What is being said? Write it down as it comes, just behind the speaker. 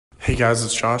Hey guys,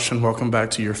 it's Josh, and welcome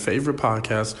back to your favorite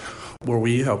podcast where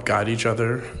we help guide each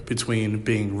other between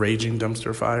being raging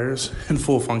dumpster fires and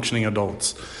full functioning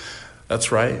adults.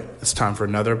 That's right, it's time for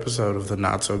another episode of the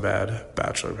Not So Bad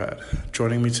Bachelor Pad.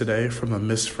 Joining me today from the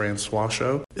Miss Francois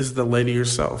show is the lady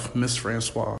herself, Miss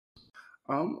Francois.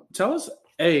 Tell us,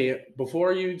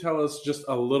 before you tell us just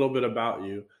a little bit about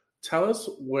you, tell us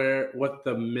what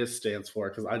the Miss stands for,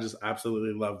 because I just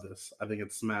absolutely love this. I think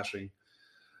it's smashing.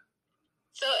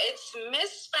 So it's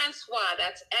Miss Francois,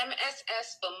 that's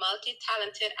MSS for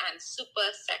multi-talented and super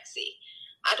sexy.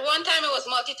 At one time it was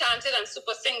multi-talented and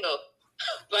super single,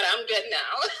 but I'm good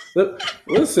now.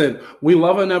 Listen, we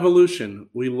love an evolution.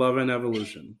 So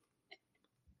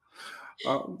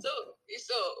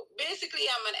basically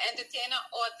I'm an entertainer,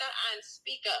 author, and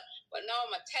speaker, but now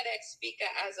I'm a TEDx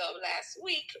speaker as of last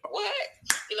week. What?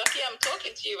 You're lucky I'm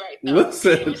talking to you right now.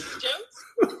 Listen.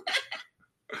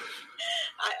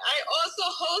 I also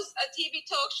host a TV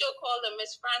talk show called The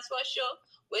Miss Francois Show,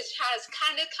 which has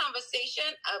candid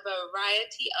conversation, a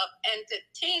variety of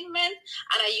entertainment,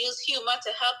 and I use humor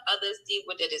to help others deal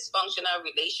with a dysfunctional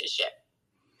relationship.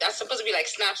 That's supposed to be like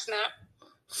snap, snap.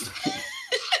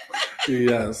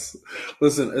 Yes.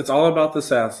 Listen, it's all about the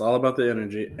sass, all about the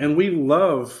energy. And we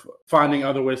love finding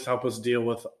other ways to help us deal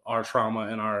with our trauma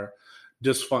and our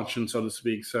dysfunction, so to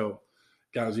speak. So,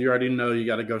 guys, you already know you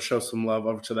got to go show some love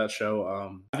over to that show.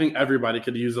 I think everybody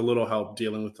could use a little help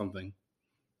dealing with something.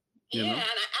 You know? And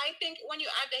I think when you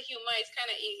add the humor, it's kind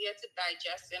of easier to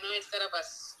digest, instead of a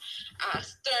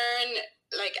stern,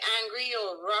 like angry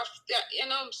or rough.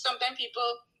 Sometimes people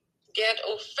get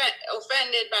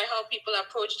offended by how people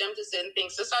approach them to certain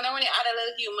things. So sometimes when you add a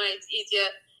little humor, it's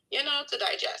easier, to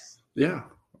digest. Yeah,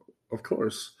 of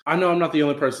course. I know I'm not the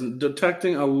only person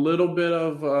detecting a little bit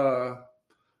of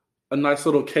a nice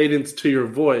little cadence to your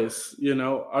voice.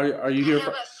 Are you here? I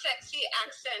have a sexy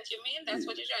accent. You mean that's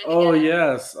what you're trying to get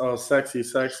at? Yes. Oh, sexy,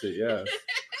 yes.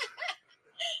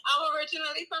 I'm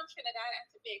originally from Trinidad and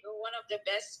Tobago, one of the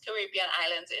best Caribbean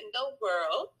islands in the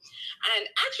world. And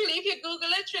actually, if you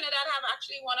Google it, Trinidad have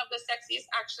actually one of the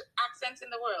sexiest accents in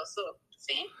the world. So,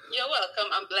 see, you're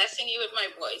welcome. I'm blessing you with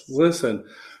my voice. Listen,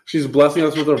 she's blessing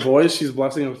us with her voice. She's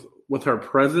blessing us with her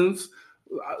presence.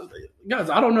 Guys,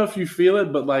 I don't know if you feel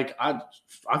it, but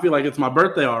I feel like it's my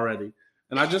birthday already,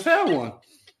 and I just had one.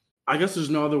 I guess there's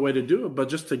no other way to do it, but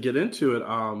just to get into it,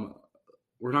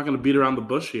 we're not going to beat around the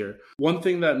bush here. One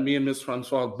thing that me and Miss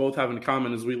Francois both have in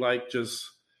common is we like just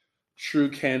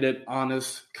true, candid,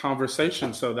 honest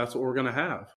conversation. So that's what we're going to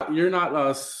have. You're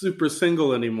not super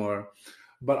single anymore,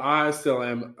 but I still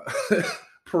am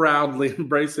proudly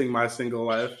embracing my single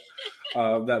life,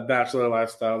 that bachelor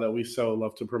lifestyle that we so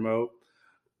love to promote.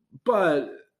 But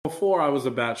before I was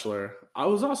a bachelor, I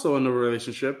was also in a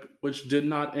relationship which did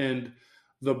not end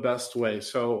the best way.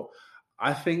 So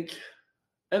I think,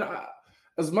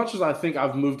 as much as I think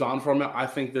I've moved on from it, I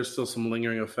think there's still some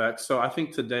lingering effects. So I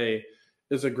think today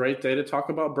is a great day to talk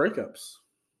about breakups.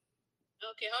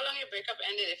 Okay, how long your breakup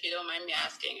ended, if you don't mind me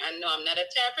asking? I know I'm not a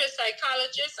therapist,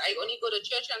 psychologist. I only go to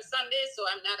church on Sundays, so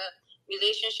I'm not a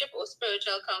relationship or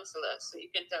spiritual counselor. So you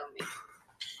can tell me.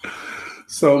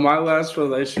 So my last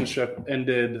relationship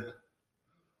ended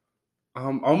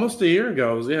almost a year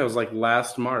ago. It was like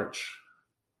last March.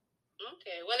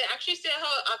 Okay. Well, it actually said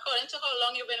according to how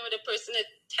long you've been with a person, it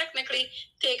technically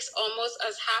takes almost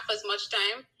half as much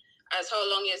time as how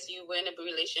long as you were in a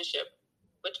relationship,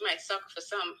 which might suck for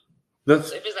some.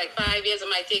 So if it's like 5 years, it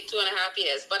might take 2.5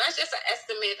 years. But that's just an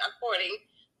estimate according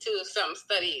to some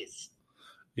studies.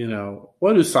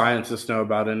 What do scientists know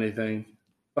about anything?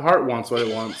 The heart wants what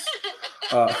it wants.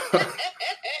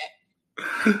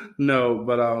 No,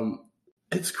 but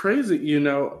it's crazy.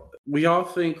 We all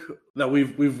think that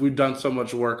we've done so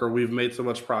much work or we've made so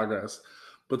much progress,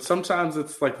 but sometimes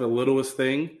it's like the littlest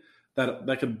thing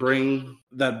that could bring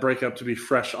that breakup to be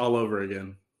fresh all over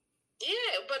again.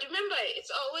 Yeah, but remember, it's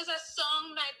always a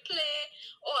song might play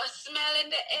or a smell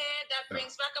in the air that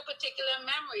brings back a particular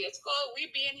memory. It's called we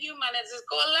being human. It's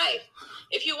called life.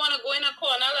 If you want to go in a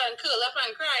corner and curl up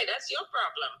and cry, that's your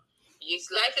problem.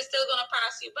 Life is still going to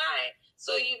pass you by.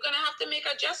 So you're going to have to make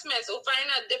adjustments or find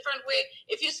a different way.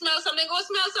 If you smell something, go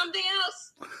smell something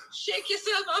else. Shake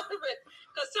yourself out of it.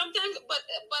 Because sometimes, but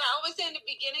I always say in the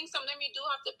beginning, sometimes you do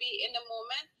have to be in the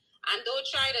moment. And don't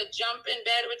try to jump in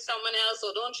bed with someone else, or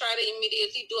don't try to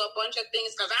immediately do a bunch of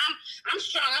things because I'm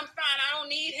strong, I'm fine, I don't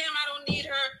need him, I don't need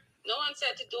her. No one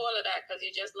said to do all of that because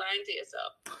you're just lying to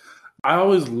yourself. I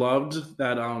always loved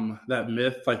that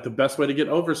myth, like the best way to get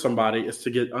over somebody is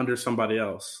to get under somebody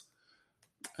else.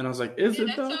 And I was like, is it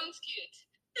though? That sounds cute.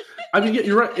 I mean,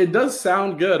 you're right. It does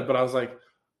sound good, but I was like,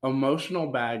 emotional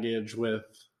baggage with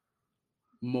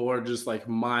more just like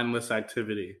mindless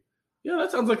activity. Yeah,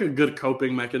 that sounds like a good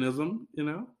coping mechanism, you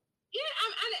know? Yeah,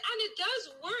 and it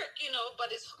does work, but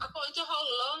it's according to how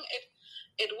long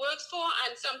it works for.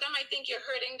 And sometimes I think you're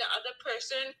hurting the other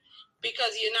person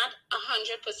because you're not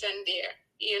 100% there.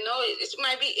 It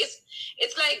might be,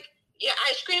 it's like your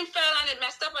ice cream fell and it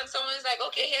messed up, and someone's like,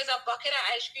 okay, here's a bucket of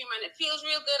ice cream, and it feels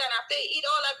real good. And after you eat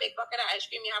all that big bucket of ice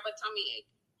cream, you have a tummy ache.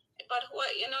 But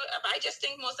I just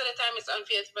think most of the time it's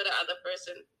unfair for the other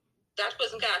person. That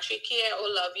person can actually care or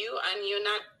love you, and you're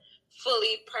not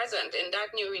fully present in that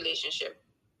new relationship.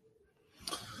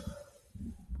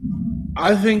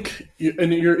 I think,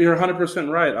 and you're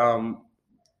 100% right.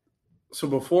 So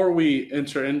before we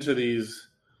enter into these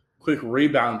quick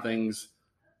rebound things,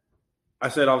 I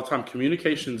say it all the time: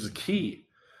 communication is key.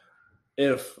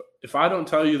 If I don't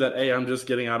tell you that A, I'm just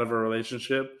getting out of a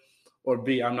relationship, or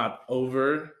B, I'm not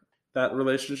over that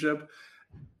relationship,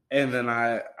 and then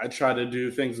I try to do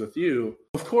things with you,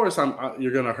 of course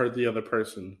you're gonna hurt the other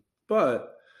person.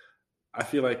 But I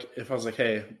feel like if I was like,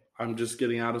 hey, I'm just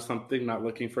getting out of something, not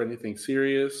looking for anything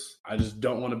serious, I just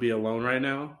don't want to be alone right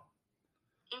now,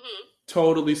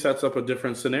 totally sets up a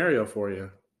different scenario for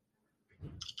you.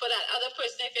 For that other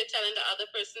person, if you're telling the other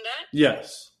person that?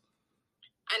 Yes.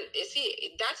 And you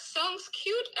see, that song's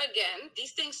cute again.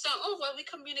 These things sound, we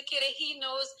communicated. He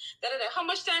knows that how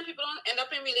much time people don't end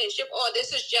up in relationship, or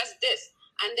this is just this.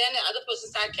 And then the other person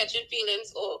start catching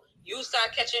feelings, or you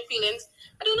start catching feelings.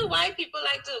 I don't know why people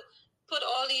like to put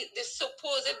all these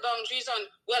supposed boundaries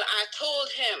on, well, I told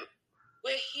him.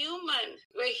 We're human.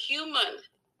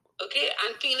 Okay,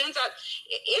 and feelings are,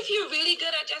 if you're really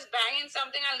good at just banging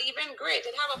something and leaving, great. They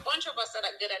have a bunch of us that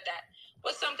are good at that.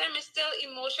 But sometimes it's still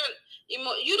emotional. You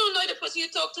don't know the person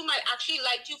you talk to might actually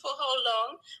like you for how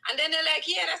long. And then they're like,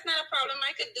 yeah, that's not a problem.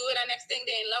 I could do it. And next thing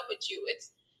they're in love with you.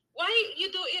 It's why you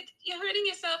do it. You're hurting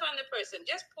yourself and the person.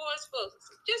 Just pause,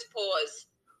 folks. Just pause.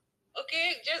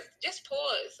 Okay, just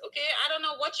pause. Okay, I don't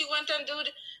know what you want to do.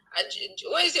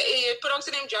 What is your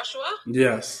production name, Joshua?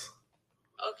 Yes.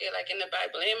 Okay, like in the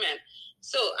Bible, amen.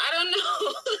 So I don't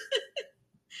know.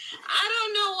 I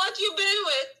don't know what you've been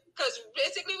with, because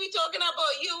basically we're talking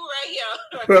about you right here.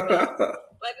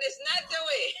 But it's not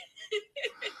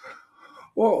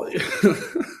Well, the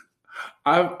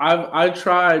way. I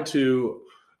try to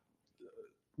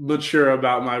mature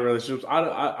about my relationships.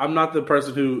 I'm not the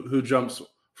person who jumps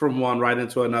from one right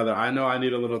into another. I know I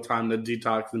need a little time to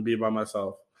detox and be by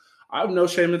myself. I have no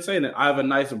shame in saying it. I have a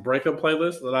nice breakup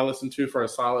playlist that I listen to for a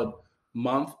solid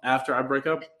month after I break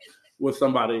up with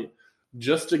somebody,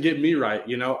 just to get me right.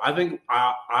 I think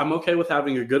I'm okay with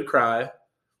having a good cry,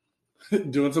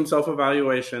 doing some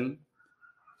self-evaluation,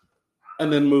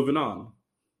 and then moving on.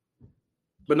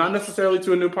 But not necessarily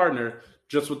to a new partner,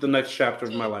 just with the next chapter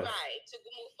of my life. Right, to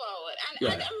move forward.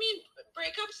 And I mean,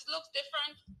 breakups look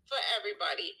different for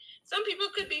everybody. Some people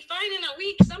could be fine in a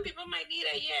week. Some people might need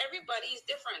a year. Everybody is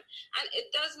different. And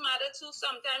it does matter too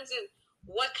sometimes in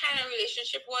what kind of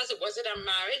relationship was it? Was it a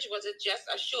marriage? Was it just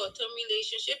a short-term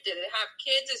relationship? Did it have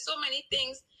kids? There's so many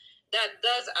things that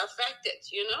does affect it,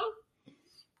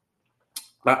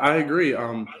 I agree.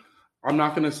 I'm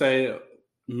not going to say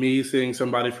me seeing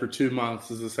somebody for 2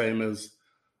 months is the same as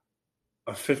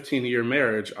a 15-year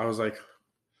marriage. I was like,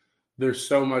 there's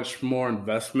so much more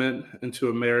investment into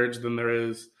a marriage than there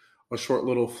is a short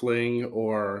little fling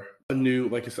or a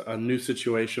new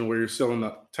situation where you're still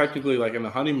technically like in the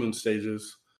honeymoon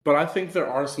stages. But I think there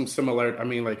are some similarities. I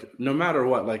mean, like, no matter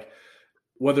what, like,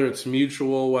 whether it's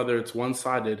mutual, whether it's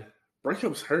one-sided,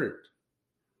 breakups hurt.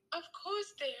 Of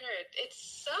course they hurt. It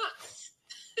sucks.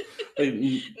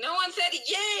 No one said,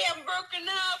 yay, I'm broken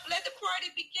up, let the party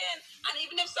begin. And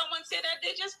even if someone said that,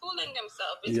 they're just fooling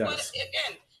themselves. It's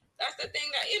again, that's the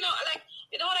thing that,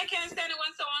 what I can't stand it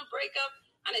when someone break up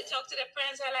and they talk to their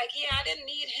friends, are like, yeah, I didn't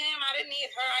need him, I didn't need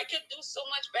her, I could do so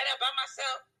much better by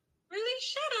myself. Really?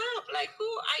 Shut up. Like, who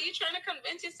are you trying to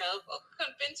convince yourself or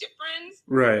convince your friends?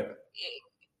 Right.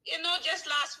 Just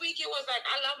last week it was like,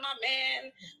 I love my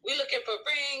man, we're looking for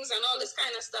rings and all this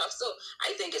kind of stuff. So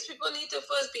I think people need to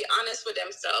first be honest with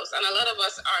themselves, and a lot of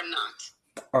us are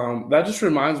not. That just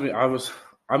reminds me, I'm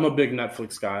a big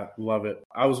Netflix guy, love it.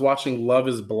 I was watching Love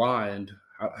is Blind.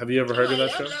 Have you ever heard of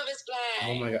that show? Love is Blind.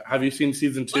 Oh my God. Have you seen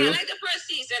season 2? Well, I like the first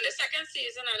season. The second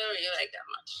season I don't really like that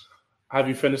much. Have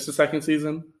you finished the second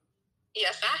season?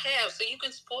 Yes, I have, so you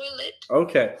can spoil it.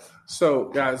 Okay. So,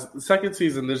 guys, the second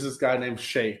season, there's this guy named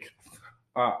Shake.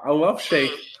 I love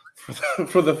Shake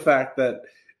for the fact that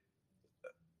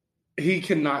he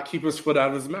cannot keep his foot out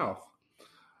of his mouth.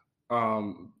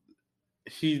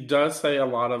 He does say a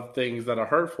lot of things that are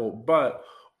hurtful, but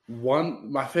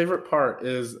my favorite part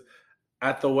is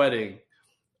at the wedding,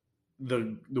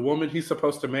 the woman he's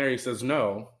supposed to marry says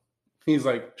no. She was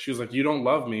like, you don't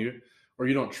love me or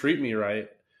you don't treat me right.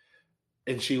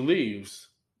 And she leaves.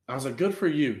 I was like, good for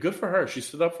you. Good for her. She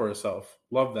stood up for herself.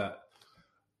 Love that.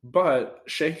 But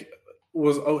Shake he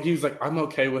was like, I'm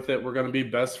okay with it. We're going to be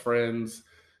best friends.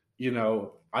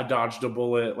 I dodged a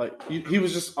bullet. Like he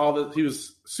was just he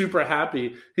was super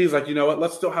happy. He's like, you know what?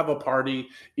 Let's still have a party,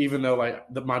 even though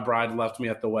my bride left me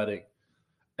at the wedding.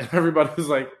 And everybody was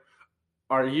like,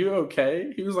 are you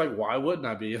okay? He was like, why wouldn't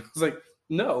I be? I was like,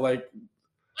 no, like.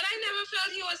 But I never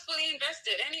felt he was fully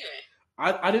invested anyway.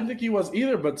 I didn't think he was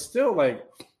either, but still, like,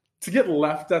 to get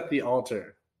left at the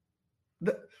altar.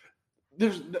 I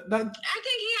think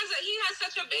he has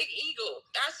such a big ego.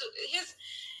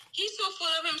 He's so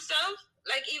full of himself.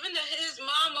 Like even his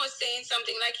mom was saying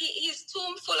something like he's too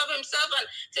full of himself, and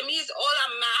to me it's all a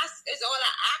mask, it's all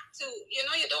an act. You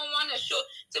don't want to show.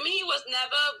 To me, he was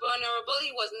never vulnerable.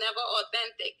 He was never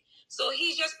authentic. So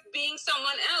he's just being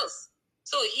someone else.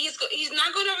 So he's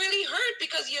not going to really hurt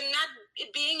because you're not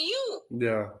being you.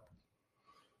 Yeah.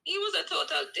 He was a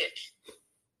total dick.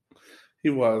 He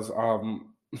was.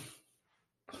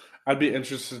 I'd be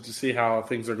interested to see how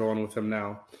things are going with him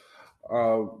now.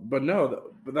 But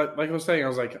like I was saying, I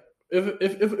was like, if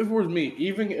it was me,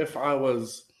 even if I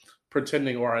was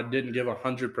pretending or I didn't give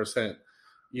 100%,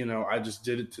 I just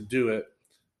did it to do it.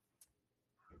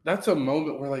 That's a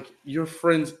moment where like your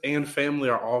friends and family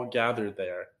are all gathered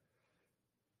there.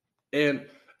 And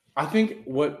I think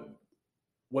what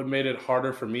made it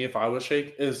harder for me if I was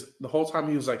Shake is the whole time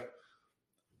he was like,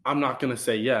 I'm not going to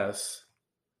say yes.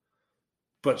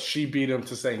 But she beat him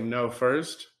to saying no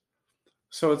first.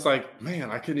 So it's like,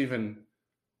 man, I couldn't even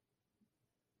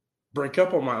break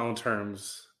up on my own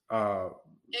terms. You're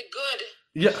good.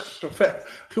 Yeah.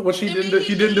 Well, he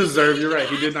didn't deserve, you're right.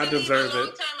 He did not deserve it. A long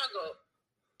time ago.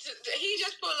 He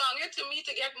just prolonged it to me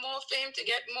to get more fame, to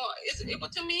get more.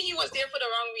 To me, he was there for the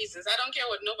wrong reasons. I don't care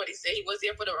what nobody say. He was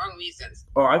there for the wrong reasons.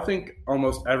 Oh, I think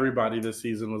almost everybody this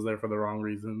season was there for the wrong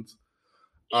reasons.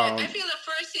 Yeah, I feel the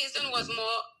first season was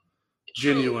more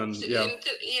genuine. Yes.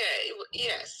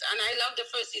 And I love the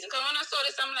first season. Because when I saw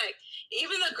this, I'm like,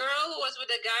 even the girl who was with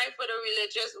the guy who had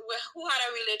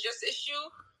a religious issue,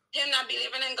 him not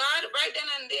believing in God, right then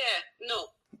and there,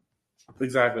 no.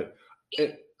 Exactly.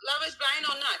 Love is blind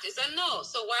or not? It's a no.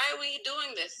 So why are we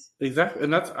doing this? Exactly.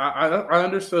 And I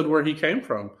understood where he came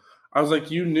from. I was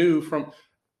like, you knew from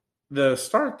the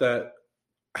start that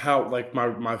how like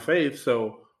my faith,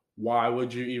 so why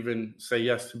would you even say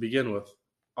yes to begin with?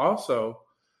 Also,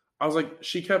 I was like,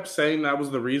 she kept saying that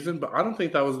was the reason, but I don't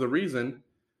think that was the reason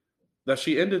that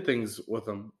she ended things with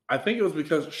him. I think it was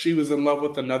because she was in love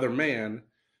with another man,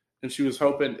 and she was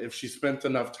hoping if she spent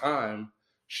enough time,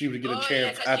 she would get a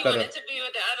chance at that. Wanted to be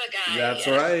with the other guy. That's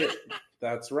right.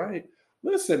 That's right.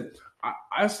 Listen,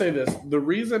 I say this. The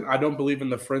reason I don't believe in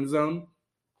the friend zone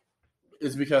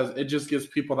is because it just gives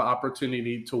people the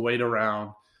opportunity to wait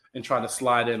around and try to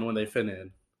slide in when they fit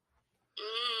in.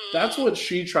 That's what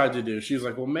she tried to do. She's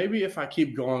like, well, maybe if I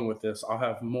keep going with this, I'll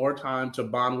have more time to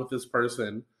bond with this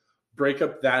person, break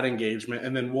up that engagement,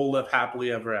 and then we'll live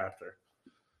happily ever after.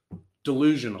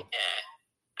 Delusional. Yeah.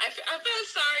 I felt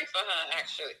sorry for her,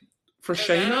 actually. For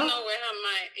Shayna? I don't know where her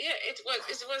mind... Yeah, it was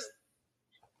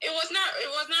not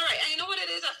right. And you know what it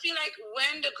is? I feel like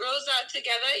when the girls are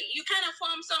together, you kind of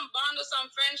form some bond or some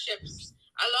friendships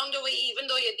along the way, even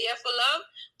though you're there for love.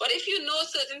 But if you know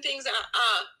certain things are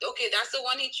okay, that's the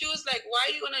one he choose, like, why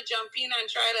are you going to jump in and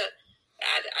try to...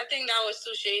 I think that was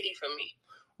too shady for me.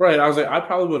 Right. I was like, I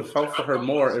probably would have felt for her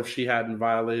more if she hadn't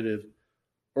violated,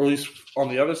 or at least on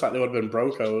the other side, they would have been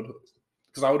bro code.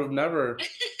 Because I would have never...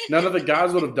 None of the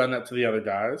guys would have done that to the other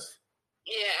guys.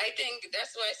 Yeah, I think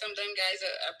that's why sometimes guys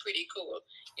are pretty cool.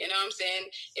 You know what I'm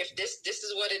saying? If this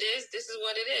is what it is, this is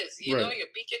what it is. You know, you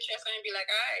beat your chest and be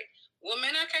like, all right,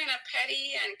 women are kind of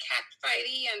petty and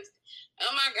catfighty and,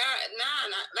 oh my God,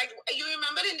 nah. Like, you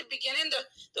remember in the beginning,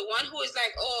 the one who was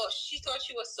like, oh, she thought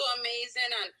she was so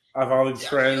amazing and I have all these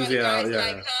friends, yeah.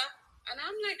 Like her. And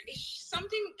I'm like,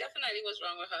 something definitely was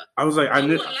wrong with her. I was like, I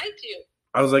knew. Liked you.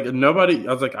 I was like, nobody.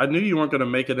 I was like, I knew you weren't going to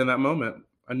make it in that moment.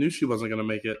 I knew she wasn't going to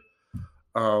make it,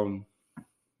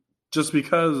 just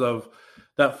because of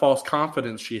that false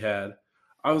confidence she had.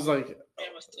 I was like,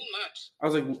 it was too much. I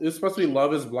was like, it's supposed to be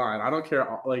love is blind. I don't care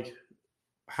like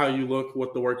how you look,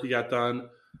 what the work you got done,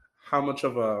 how much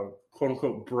of a quote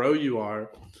unquote bro you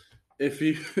are. If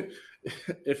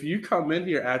you come in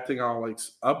here acting all like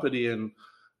uppity and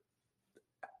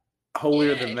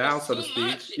holier than thou, so to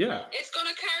speak. Yeah, it's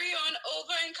gonna carry on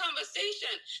over in conversation.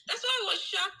 That's why I was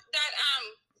shocked that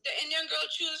the Indian girl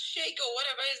choose Sheikh or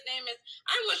whatever his name is,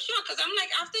 I was shocked because I'm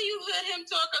like, after you heard him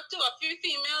talk up to a few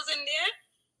females in there,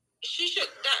 she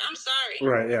should. I'm sorry.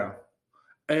 Right. Yeah.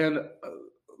 And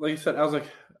like you said, I was like,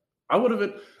 I would have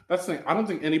been. That's the thing. I don't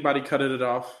think anybody cut it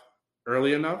off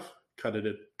early enough. Cut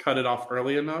it off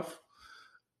early enough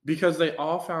because they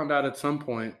all found out at some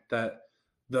point that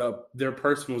their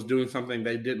person was doing something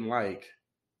they didn't like,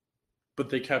 but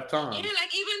they kept on. Yeah,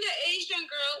 like even the Asian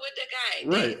girl with the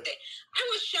guy. Right. I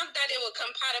was shocked that they were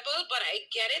compatible, but I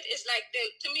get it. It's like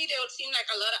to me they would seem like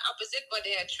a lot of opposite, but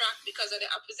they attract because of the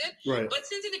opposite. Right. But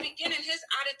since in the beginning his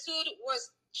attitude was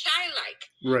childlike.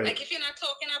 Right. Like if you're not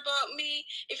talking about me,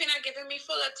 if you're not giving me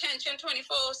full attention 24/7,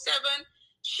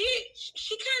 she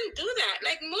can't do that.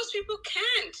 Like most people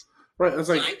can't. Right. It's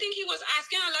like, so I think he was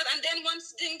asking a lot, and then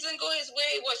once things didn't go his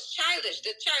way, it was childish.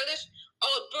 The childish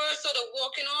outburst or the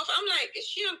walking off. I'm like, is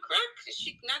she on crack? Is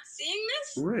she not seeing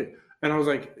this? Right. And I was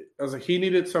like, he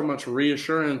needed so much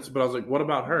reassurance, but I was like, what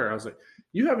about her? I was like,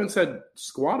 you haven't said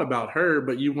squat about her,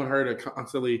 but you want her to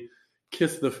constantly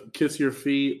kiss your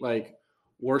feet, like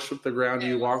worship the ground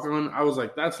you walk on. I was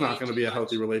like, that's not going to be a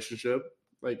healthy relationship.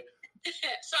 Like, so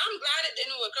I'm glad it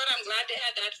didn't work out. I'm glad they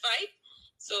had that fight.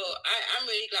 So I'm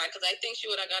really glad because I think she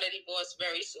would have got a divorce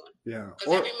very soon. Yeah.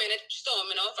 Because every minute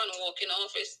storming off and walking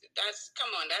off that's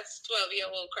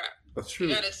 12-year-old crap. That's true.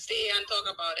 You got to stay and talk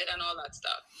about it and all that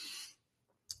stuff.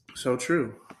 So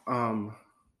true. But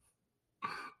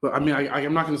I mean,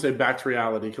 I'm not going to say back to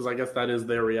reality because I guess that is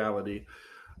their reality.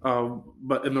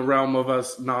 But in the realm of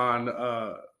us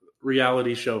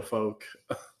non-reality show folk,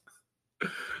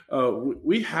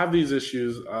 we have these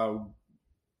issues.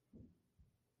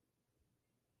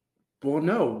 Well,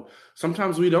 no.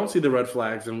 Sometimes we don't see the red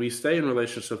flags and we stay in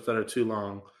relationships that are too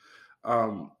long.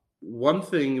 One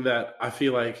thing that I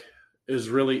feel like is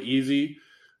really easy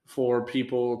for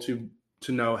people to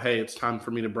know, hey, it's time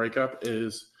for me to break up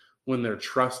is when their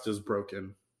trust is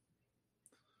broken.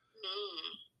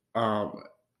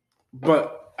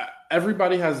 But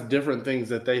everybody has different things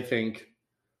that they think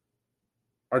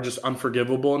are just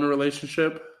unforgivable in a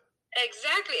relationship.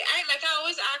 Exactly. I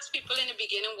always ask people in the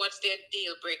beginning, what's their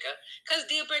deal breaker? Because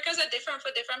deal breakers are different for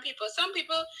different people. Some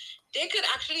people, they could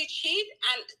actually cheat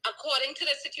and according to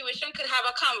the situation could have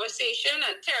a conversation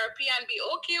and therapy and be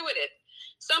okay with it.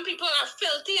 Some people are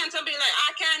filthy and some people are like,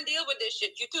 I can't deal with this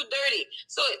shit. You're too dirty.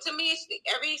 So to me,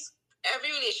 every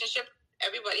relationship,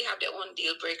 everybody have their own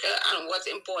deal breaker and what's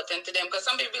important to them. Because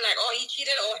some people be like, oh, he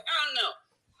cheated. Oh, hell no.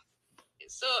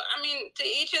 So, I mean, to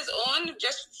each his own,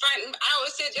 just find, I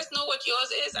always say, just know what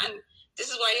yours is. And this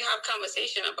is why you have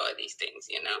conversation about these things,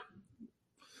 you know?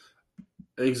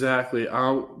 Exactly.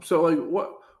 So like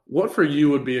what for you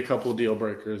would be a couple of deal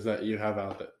breakers that you have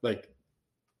out there? Like,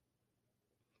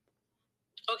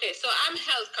 okay, so I'm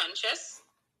health conscious.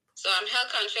 I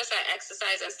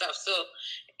exercise and stuff. So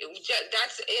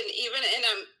that's even in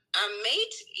a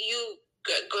mate, you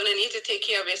gonna need to take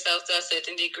care of yourself to a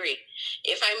certain degree.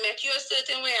 If I met you a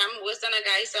certain way, I'm worse than a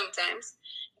guy sometimes.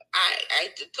 I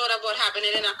thought about having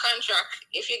it in a contract.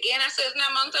 If you gain a certain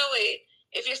amount of weight,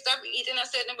 if you stop eating a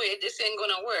certain way, this ain't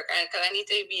gonna work. Because I need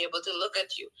to be able to look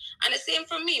at you. And the same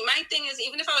for me. My thing is,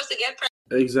 even if I was to get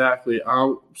pregnant. Exactly.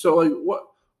 So like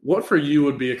what for you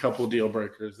would be a couple of deal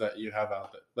breakers that you have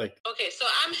out there? Like, okay, so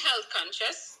I'm health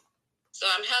conscious.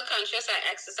 I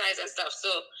exercise and stuff. So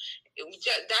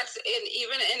that's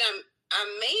even in a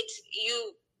mate,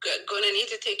 you gonna need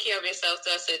to take care of yourself to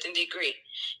a certain degree.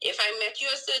 If I met you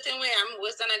a certain way, I'm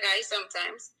worse than a guy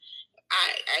sometimes.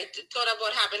 I thought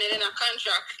about having it in a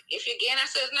contract. If you gain a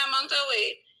certain amount of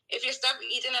weight, if you stop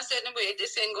eating a certain way,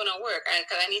 this ain't gonna work.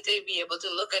 Because I need to be able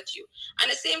to look at you. And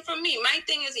the same for me. My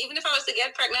thing is, even if I was to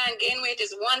get pregnant and gain weight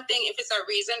is one thing. If it's a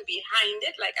reason behind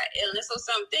it, like an illness or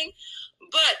something.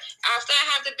 But after I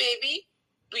have the baby,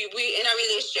 we in a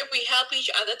relationship, we help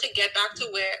each other to get back to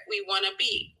where we want to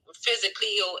be,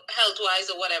 physically or health-wise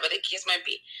or whatever the case might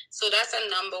be. So that's a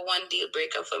number one deal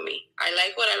breaker for me. I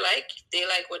like what I like. They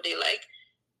like what they like.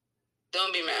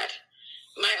 Don't be mad.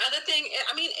 My other thing,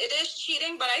 I mean, it is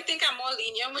cheating, but I think I'm more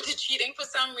lenient with the cheating for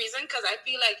some reason because I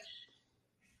feel like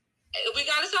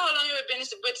regardless of how long you've been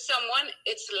with someone,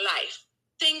 it's life.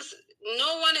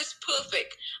 No one is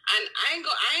perfect. And I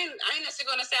ain't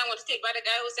necessarily going to say I'm going to take by the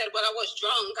guy who said, well, I was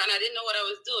drunk and I didn't know what I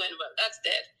was doing, but that's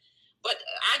dead. But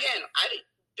again,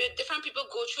 different people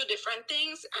go through different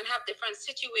things and have different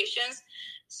situations.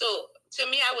 So to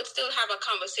me, I would still have a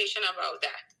conversation about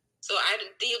that. So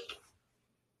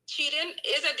cheating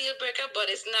is a deal breaker, but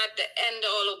it's not the end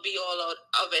all or be all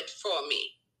of it for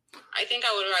me. I think I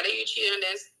would rather you cheat on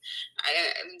this.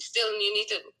 Still, you need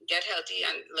to get healthy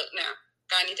and look now.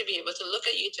 I need to be able to look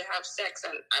at you to have sex,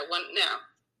 and I want now.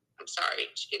 I'm sorry.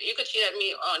 You could cheat at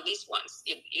me at least once.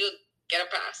 You get a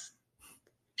pass.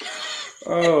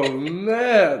 Oh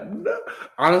man.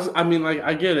 Honestly, I mean, like,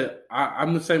 I get it.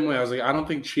 I'm the same way. I was like, I don't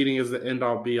think cheating is the end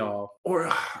all be all.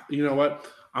 Or you know what?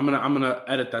 I'm gonna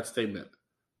edit that statement.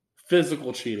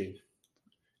 Physical cheating.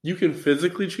 You can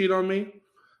physically cheat on me,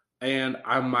 and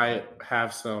I might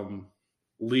have some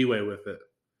leeway with it.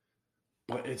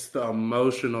 But it's the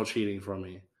emotional cheating for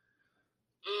me.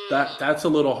 That's a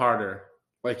little harder.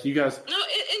 Like you guys. No,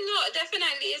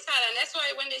 definitely it's hard, and that's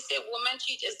why when they say woman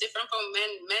cheat is different from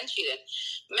men cheating.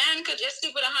 Men could just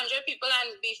sleep with 100 people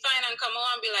and be fine and come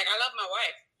home and be like, I love my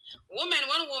wife. One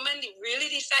woman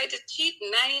really decide to cheat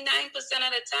 99%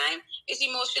 of the time is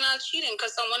emotional cheating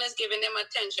because someone is giving them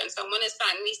attention, someone is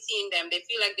finally seeing them, they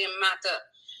feel like they matter.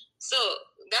 So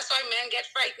that's why men get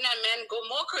frightened and men go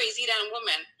more crazy than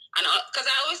women. And because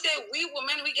I always say, we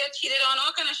women, we get cheated on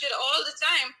all kind of shit all the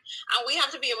time, and we have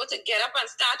to be able to get up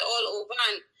and start all over.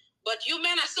 But you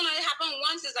men, as soon as it happens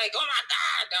once, it's like, oh my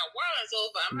God, the world is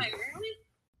over. I'm like, really?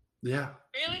 Yeah.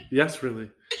 Really? Yes,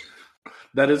 really.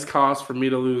 That is cause for me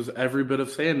to lose every bit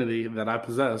of sanity that I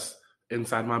possess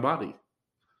inside my body.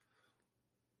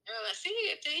 Well,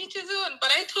 see, to each his own.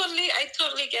 But I totally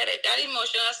get it. That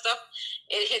emotional stuff,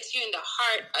 it hits you in the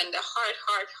heart,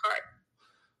 heart.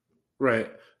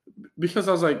 Right. Because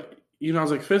I was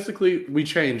like, physically we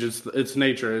change. It's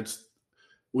nature.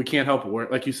 We can't help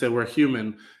it. Like you said, we're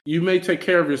human. You may take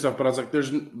care of yourself, but I was like,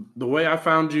 there's the way I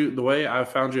found you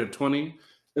at 20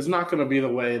 is not going to be the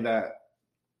way that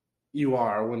you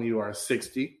are when you are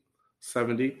 60,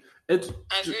 70. It's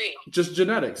just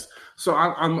genetics. So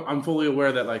I'm fully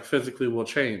aware that like physically will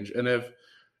change. And if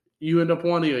you end up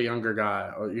wanting a younger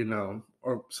guy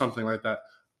or something like that,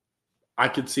 I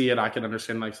could see it. I can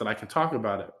understand, like I said, I can talk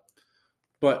about it.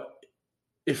 But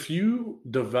if you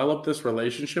develop this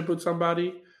relationship with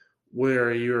somebody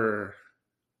where you're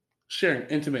sharing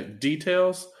intimate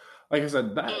details, like I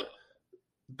said,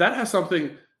 that has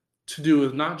something to do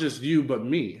with not just you, but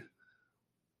me.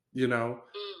 I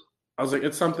was like,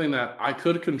 it's something that I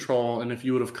could control. And if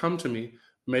you would have come to me,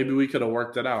 maybe we could have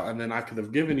worked it out. And then I could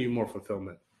have given you more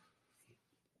fulfillment.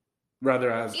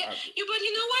 Rather as but you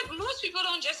know what? Most people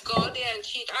don't just go out there and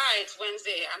cheat. It's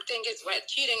Wednesday. I'm thinking it's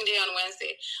cheating day on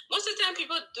Wednesday. Most of the time,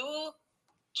 people do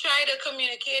try to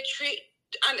communicate.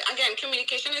 And again,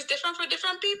 communication is different for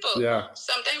different people. Yeah.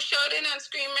 Sometimes shouting and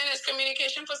screaming is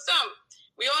communication for some.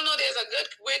 We all know there's a good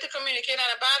way to communicate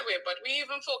and a bad way, but we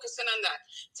even focusing on that.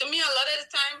 To me, a lot of the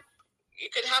time,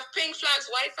 you could have pink flags,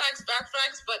 white flags, black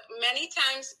flags, but many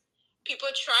times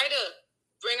people try to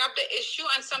bring up the issue,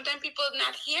 and sometimes people are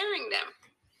not hearing them.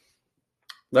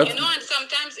 And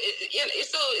sometimes,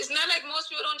 so it's not like most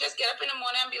people don't just get up in the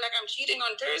morning and be like, I'm cheating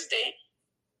on Thursday.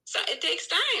 So it takes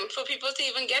time for people to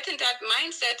even get in that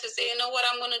mindset to say, you know what,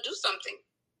 I'm going to do something.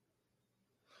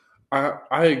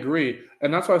 I agree.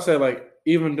 And that's why I say, like,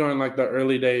 even during like the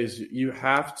early days, you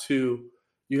have to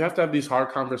have these hard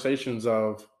conversations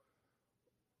of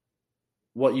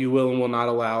what you will and will not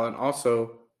allow, and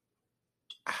also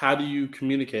how do you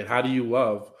communicate? How do you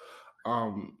love?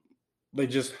 How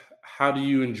do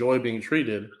you enjoy being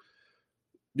treated?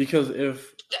 Because but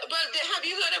have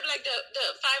you heard of like the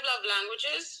 5 love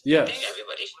languages? Yes. I think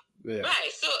everybody. Yeah.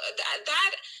 Right. So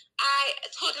that I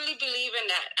totally believe in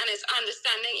that, and it's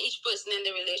understanding each person in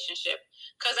the relationship.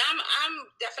 Because I'm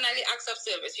definitely acts of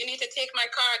service. You need to take my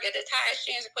car, get the tires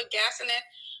changed, put gas in it.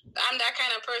 I'm that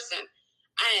kind of person.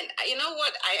 And you know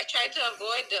what? I try to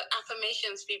avoid the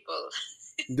affirmations people.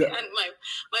 And my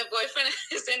boyfriend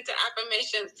is into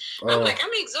affirmations. I'm like,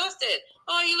 I'm exhausted.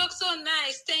 Oh, you look so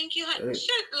nice. Thank you.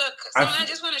 Shit, look. I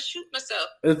just want to shoot myself.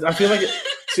 I feel like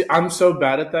see, I'm so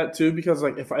bad at that too, because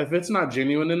like if it's not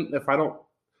genuine and if I don't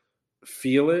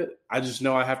feel it, I just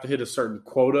know I have to hit a certain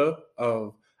quota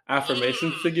of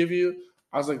affirmations to give you.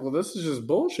 I was like, well, this is just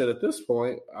bullshit at this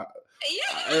point.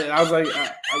 I was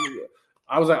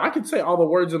like, I could say all the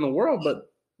words in the world,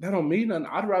 but that don't mean nothing.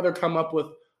 I'd rather come up with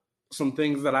some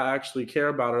things that I actually care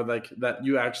about, or like that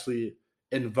you actually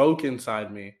invoke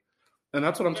inside me. And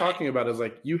that's what I'm talking about, is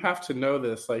like, you have to know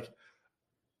this. Like,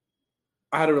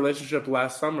 I had a relationship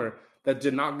last summer that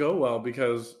did not go well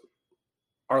because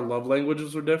our love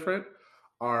languages were different,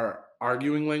 our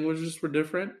arguing languages were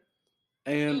different,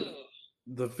 and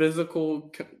the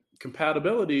physical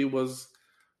compatibility was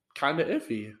kind of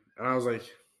iffy. And I was like,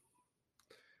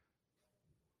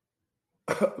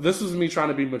 this is me trying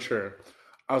to be mature.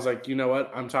 I was like, you know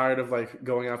what? I'm tired of like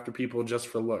going after people just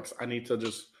for looks. I need to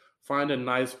just find a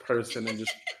nice person and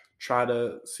just try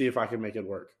to see if I can make it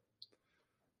work.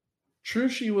 True,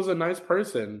 she was a nice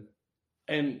person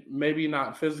and maybe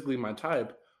not physically my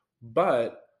type,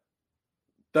 but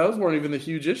those weren't even the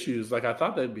huge issues like I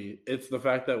thought they'd be. It's the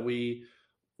fact that we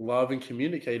love and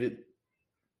communicate it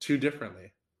too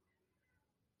differently.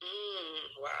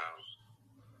 Wow.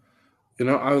 You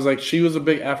know, I was like, she was a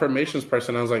big affirmations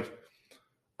person. I was like,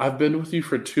 I've been with you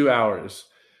for 2 hours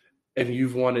and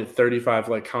you've wanted 35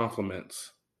 like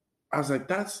compliments. I was like,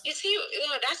 that's You see,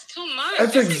 that's too much.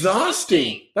 That's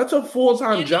exhausting. That's a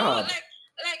full-time job.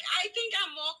 Like I think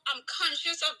I'm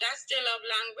conscious of that still love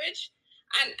language.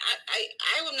 And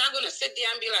I'm not going to sit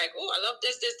there and be like, oh, I love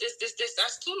this.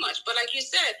 That's too much. But like you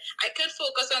said, I could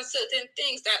focus on certain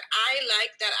things that I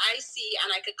like, that I see,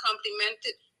 and I could compliment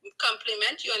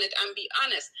you on it and be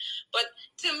honest. But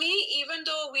to me, even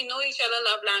though we know each other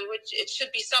love language, it should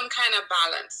be some kind of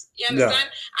balance. You understand?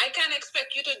 Yeah. I can't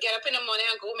expect you to get up in the morning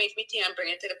and go make me tea and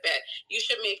bring it to the bed. You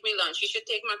should make me lunch. You should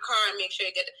take my car and make sure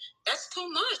you get it. That's too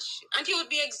much. And you would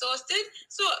be exhausted.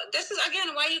 So this is,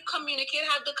 again, why you communicate,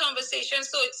 have the conversation,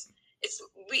 so it's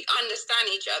we understand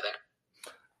each other.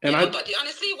 And but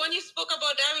honestly, when you spoke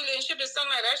about that relationship, it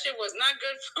sounded like that shit was not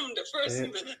good from the first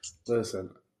minute.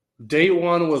 Listen, date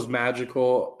one was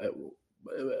magical.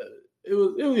 It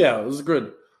was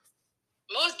good.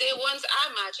 Most day ones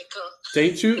are magical.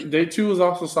 Date two was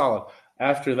also solid.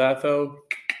 After that, though,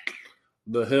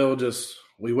 the hill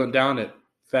we went down it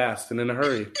fast and in a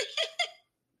hurry.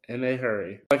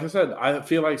 Like I said, I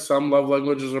feel like some love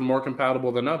languages are more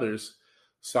compatible than others.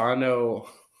 So I know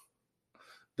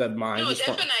that mine. No,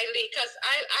 definitely, because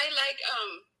I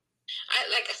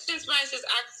like since mine says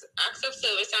acts of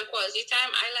service and quality time.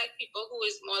 I like people who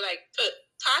is more like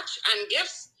touch and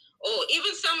gifts, or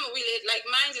even some relate. Like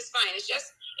mine is fine. It's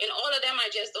just in all of them, I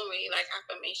just don't really like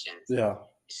affirmations. Yeah,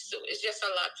 so it's just a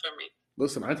lot for me.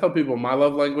 Listen, I tell people my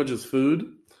love language is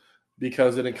food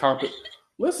because it encompasses.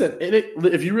 Listen,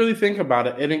 if you really think about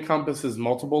it, it encompasses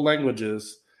multiple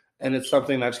languages, and it's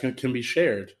something that can be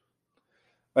shared.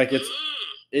 Like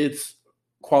it's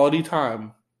quality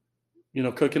time. You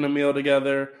know, cooking a meal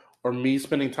together, or me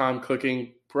spending time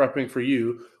cooking, prepping for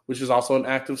you, which is also an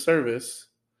act of service,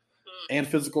 and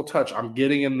physical touch. I'm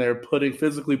getting in there,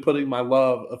 physically putting my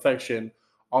love, affection,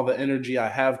 all the energy I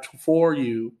have for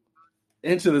you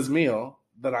into this meal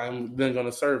that I'm then going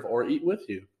to serve or eat with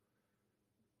you,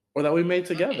 or that we made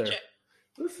together. Okay.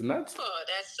 Listen, that's so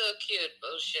cute.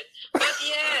 Bullshit. But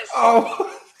yes. Oh,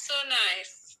 so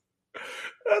nice.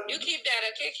 You keep that,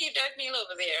 okay? Keep that meal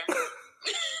over there.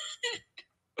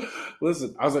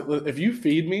 Listen, I was like, if you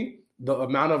feed me, the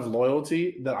amount of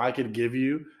loyalty that I could give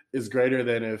you is greater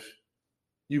than if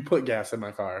you put gas in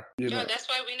my car. You know? That's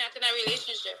why we're not in a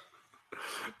relationship.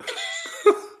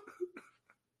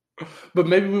 But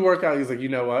maybe we work out. He's like, you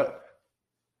know what?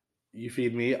 You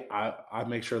feed me, I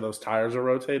make sure those tires are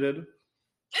rotated.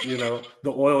 You know,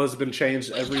 the oil has been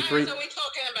changed every 3. What are we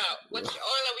talking about? Which oil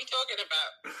are we talking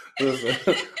about? Listen,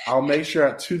 I'll make sure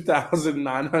at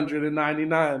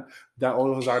 2,999 that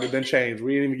oil has already been changed.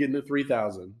 We ain't even getting to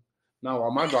 3,000. Now,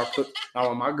 while my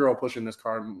girl pushing this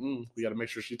car, we got to make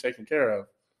sure she's taken care of.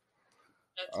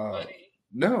 That's funny.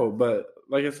 No, but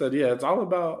like I said, yeah, it's all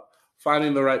about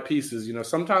finding the right pieces. You know,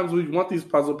 sometimes we want these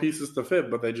puzzle pieces to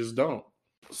fit, but they just don't.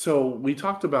 So we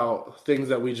talked about things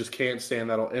that we just can't stand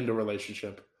that'll end a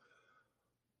relationship.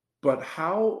 But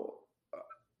how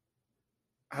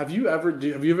have you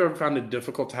ever found it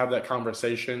difficult to have that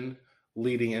conversation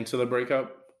leading into the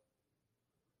breakup?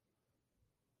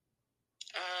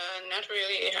 Not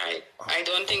really. I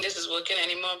don't think this is working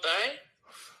anymore. Bye.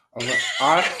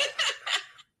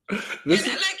 Like in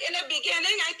the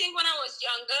beginning, I think when I was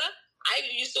younger, I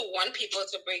used to want people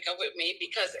to break up with me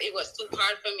because it was too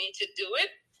hard for me to do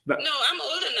it. No, I'm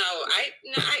older now.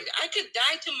 I could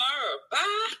die tomorrow.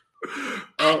 Bye.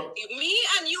 Me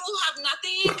and you have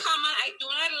nothing in common. I do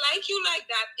not like you like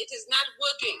that. It is not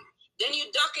working. Then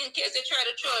you duck in case they try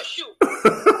to throw a shoe.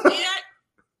 See that?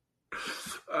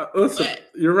 Listen,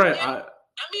 you're right. I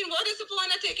mean, what is the point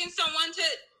of taking someone to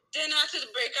dinner to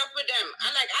break up with them?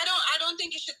 And like, I don't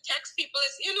think you should text people.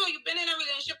 It's, you know, you've been in a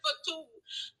relationship for two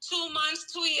months,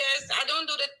 2 years. I don't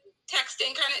do the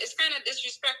texting. It's kind of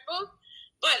disrespectful.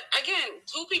 But again,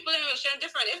 two people in a relationship are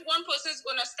different. If one person is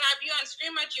going to stab you and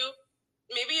scream at you,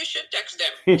 maybe you should text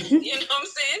them. You know what I'm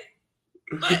saying?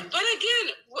 But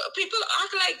again, people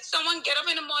act like someone get up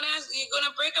in the morning and you're going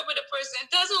to break up with a person. It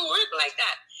doesn't work like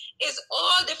that. It's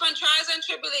all different trials and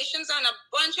tribulations and a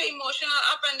bunch of emotional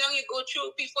up and down you go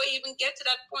through before you even get to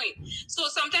that point. So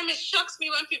sometimes it shocks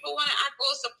me when people want to act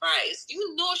all surprised. You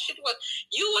know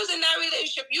you was in that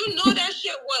relationship. You know that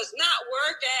shit was not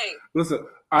working. Listen,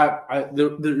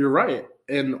 you're right.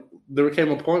 And there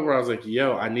came a point where I was like,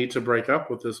 yo, I need to break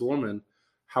up with this woman.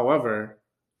 However,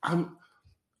 I'm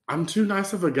I'm too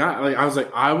nice of a guy. Like I was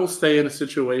like, I will stay in a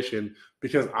situation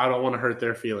because I don't want to hurt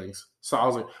their feelings. So I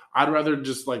was like, I'd rather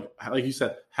just like you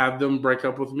said, have them break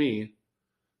up with me.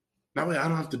 That way I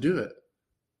don't have to do it.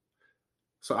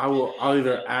 So I'll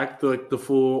either act like the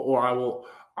fool or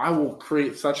I will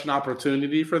create such an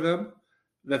opportunity for them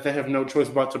that they have no choice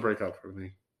but to break up with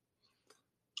me.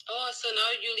 Oh, so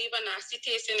now you leave a nasty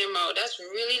taste in your mouth. That's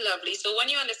really lovely. So when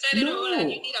you're on the side of the road and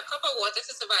you need a cup of water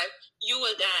to survive, you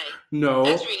will die. No.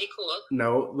 That's really cool.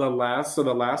 No, the last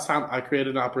time I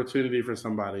created an opportunity for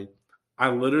somebody,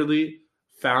 I literally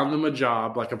found them a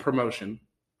job, like a promotion.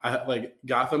 I like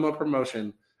got them a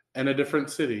promotion in a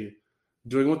different city,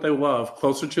 doing what they love,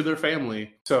 closer to their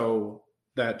family, so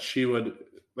that she would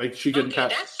she could. Okay,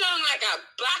 that sounds like a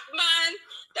black man.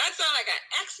 That sounds like an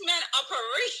X-Men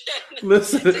operation.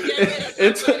 Listen,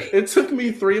 it took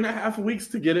me 3.5 weeks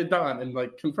to get it done and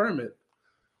like confirm it.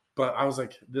 But I was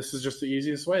like, this is just the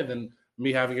easiest way than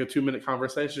me having a 2-minute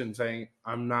conversation saying,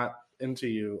 I'm not into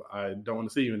you. I don't want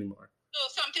to see you anymore. So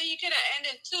something you could have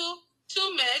ended in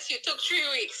 2 minutes, you took 3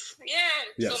 weeks. Yeah.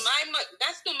 Yes. So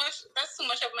that's too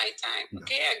much of my time. No.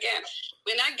 Okay. Again,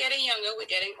 we're not getting younger,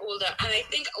 we're getting older. And I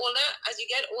think as you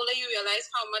get older, you realize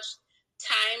how much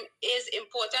time is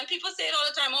important. People say it all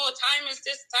the time, oh, time is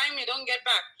this time you don't get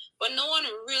back. But no one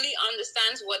really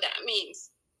understands what that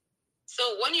means.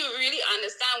 So when you really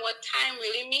understand what time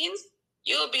really means,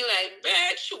 you'll be like,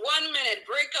 bitch, 1 minute,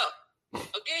 break up.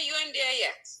 Okay, you ain't there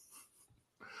yet.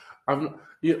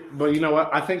 But you know what?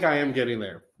 I think I am getting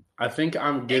there. I think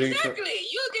I'm getting exactly.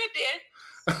 You'll get there.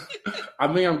 I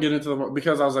think I'm getting to the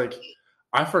because I was like,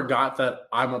 I forgot that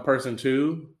I'm a person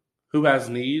too who has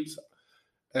needs.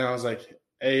 And I was like,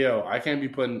 hey, yo, I can't be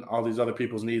putting all these other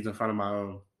people's needs in front of my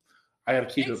own. I got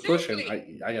to keep it pushing.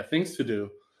 I got things to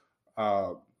do.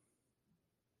 But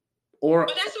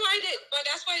that's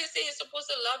why they say you're supposed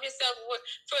to love yourself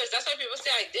first. That's why people say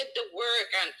I did the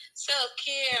work and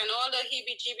self-care and all the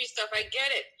heebie-jeebie stuff. I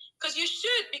get it. Because you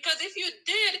should. Because if you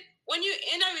did, when you're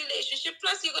in a relationship,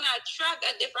 plus you're going to attract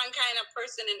a different kind of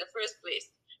person in the first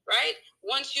place. Right?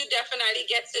 Once you definitely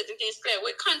get certain things clear.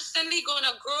 We're constantly going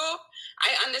to grow.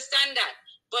 I understand that.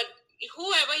 But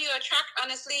whoever you attract,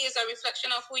 honestly, is a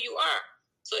reflection of who you are.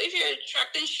 So if you're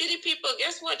attracting shitty people,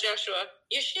 guess what, Joshua?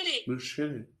 You're shitty. You're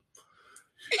shitty.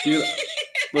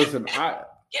 Listen, get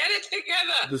it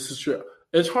together. This is true.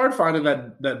 It's hard finding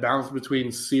that balance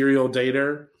between serial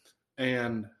dater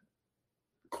and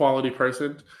quality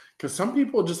person. Because some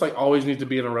people just like always need to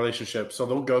be in a relationship. So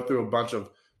they'll go through a bunch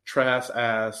of trash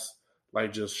ass,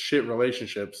 like just shit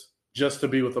relationships just to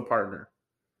be with a partner.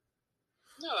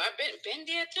 No, I've been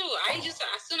there too. I just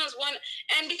as soon as one,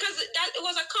 and because it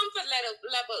was a comfort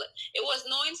level. It was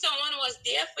knowing someone was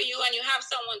there for you, and you have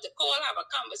someone to call, have a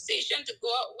conversation to go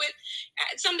out with.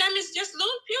 Sometimes it's just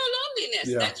pure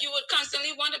loneliness that you would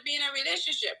constantly want to be in a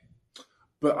relationship.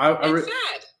 But it's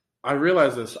sad. I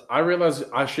realize this. I realize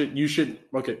you should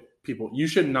people. You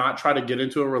should not try to get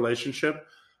into a relationship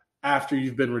after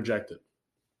you've been rejected.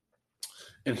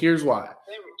 And here's why.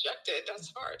 Rejected,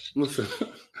 that's hard. Listen,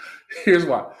 here's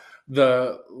why.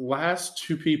 The last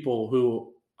 2 people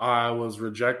who I was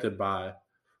rejected by,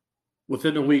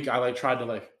 within a week, I tried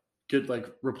to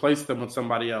replace them with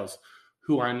somebody else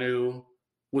who I knew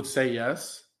would say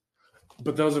yes.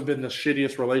 But those have been the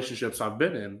shittiest relationships I've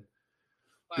been in.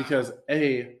 Wow. Because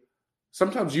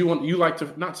sometimes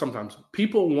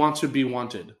people want to be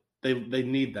wanted. They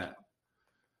need that.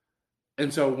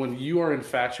 And so when you are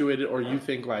infatuated or you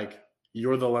think like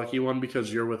you're the lucky one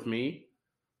because you're with me,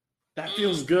 that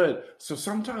feels good. So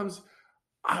sometimes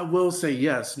I will say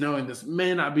yes, knowing this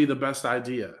may not be the best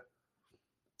idea.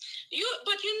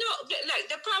 But like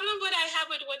the problem what I have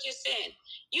with what you're saying,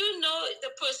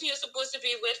 the person you're supposed to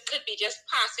be with could be just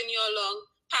passing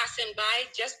by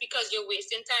just because you're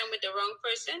wasting time with the wrong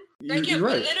person. Like you're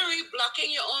right. Literally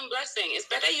blocking your own blessing. It's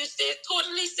better you stay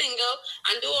totally single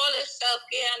and do all this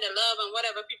self-care and the love and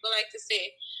whatever people like to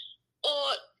say.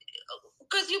 Or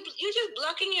because you're just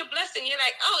blocking your blessing. You're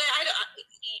like,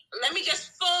 let me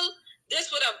just fill this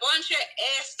with a bunch of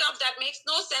air stuff that makes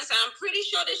no sense. I'm pretty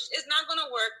sure this is not going to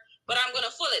work, but I'm going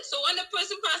to fill it. So when the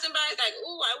person passing by is like,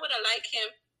 oh, I would have liked him.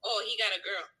 Oh, he got a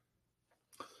girl.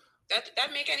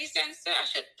 That make any sense, sir? I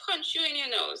should punch you in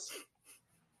your nose.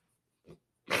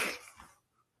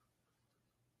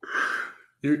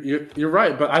 You're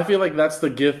right, but I feel like that's the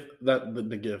gift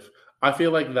the gift. I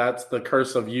feel like that's the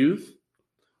curse of youth.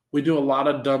 We do a lot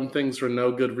of dumb things for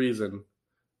no good reason,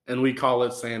 and we call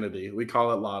it sanity. We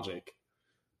call it logic.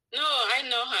 No, I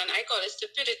know, hon. I call it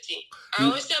stupidity. I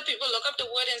always tell people, look up the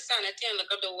word insanity and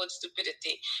look up the word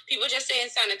stupidity. People just say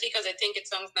insanity because they think it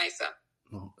sounds nicer.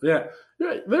 Well, Yeah.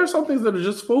 There are some things that are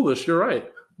just foolish. You're right.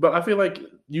 But I feel like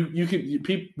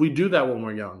we do that when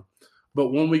we're young. But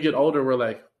when we get older, we're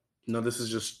like, no, this is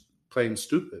just plain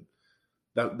stupid.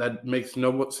 That makes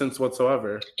no sense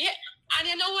whatsoever. Yeah. And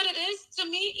you know what it is? To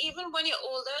me, even when you're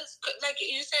older, like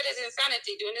you said, it's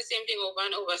insanity doing the same thing over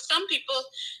and over. Some people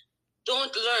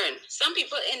don't learn. Some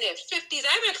people in their 50s,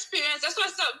 I've experienced, that's why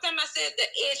sometimes I said the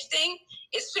age thing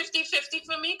is 50-50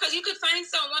 for me, because you could find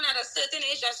someone at a certain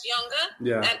age that's younger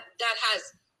that has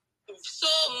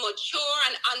so mature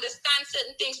and understand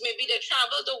certain things. Maybe they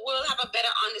travel the world, have a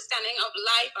better understanding of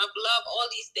life, of love, all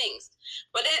these things.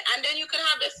 But then you could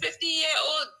have the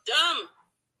 50-year-old dumb,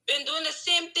 been doing the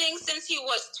same thing since he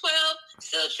was 12,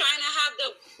 still trying to have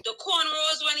the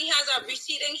cornrows when he has a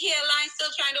receding hairline,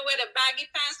 still trying to wear the baggy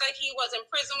pants like he was in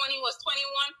prison when he was 21.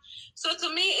 So to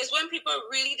me, it's when people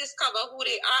really discover who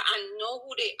they are and know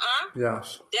who they are,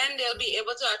 then they'll be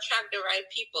able to attract the right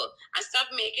people and stop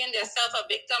making themselves a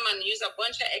victim and use a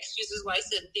bunch of excuses why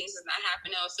certain things is not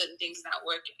happening or certain things not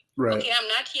working. Right. Okay, I'm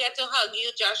not here to hug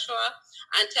you, Joshua,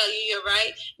 and tell you you're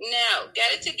right. Now, get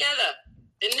it together.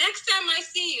 The next time I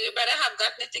see you, you better have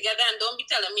gotten it together and don't be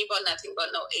telling me about nothing but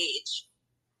no age.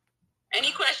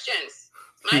 Any questions?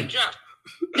 Mic drop.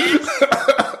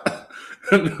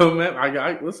 No,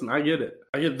 man. Listen. I get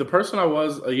it. The person I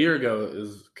was a year ago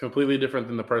is completely different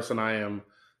than the person I am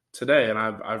today, and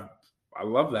I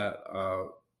love that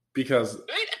because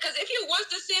right. Because if you was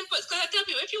the same person, because I tell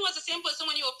people, if you was the same person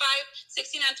when you were 5,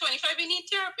 16, and 25, you need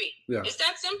therapy. Yeah, it's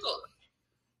that simple.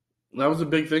 That was a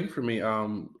big thing for me.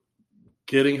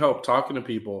 Getting help, talking to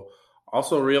people,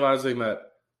 also realizing that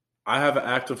I have an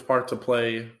active part to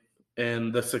play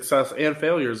in the success and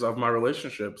failures of my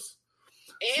relationships.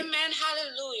 Amen.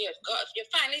 Hallelujah. God, you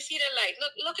finally see the light.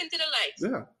 Look into the light.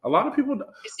 Yeah. A lot of people.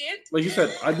 You see it? Like you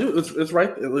said, I do. It's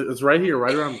right. It's right here,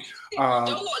 right around. Don't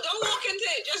walk into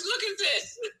it. Just look into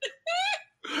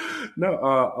it.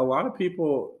 No, a lot of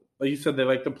people, like you said, they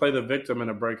like to play the victim in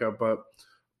a breakup. But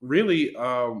really,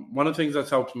 one of the things that's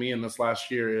helped me in this last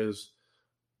year is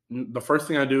the first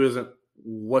thing I do isn't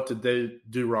what did they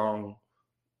do wrong?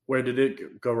 Where did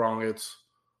it go wrong? It's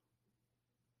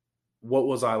what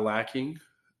was I lacking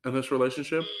in this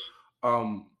relationship?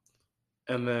 And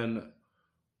then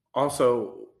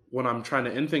also when I'm trying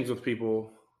to end things with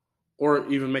people or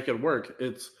even make it work,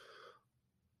 it's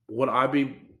would I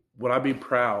be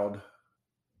proud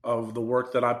of the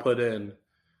work that I put in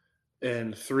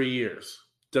 3 years?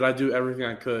 Did I do everything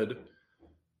I could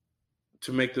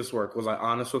to make this work? Was I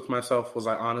honest with myself? Was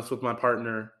I honest with my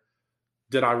partner?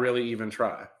 Did I really even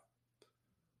try?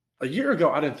 A year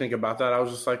ago, I didn't think about that. I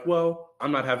was just like, well,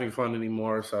 I'm not having fun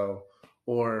anymore. So,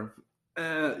 or,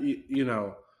 you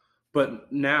know,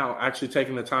 but now actually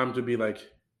taking the time to be like,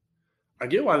 I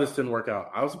get why this didn't work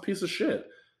out. I was a piece of shit.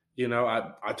 You know,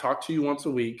 I talked to you once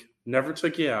a week, never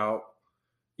took you out.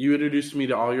 You introduced me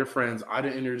to all your friends. I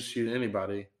didn't introduce you to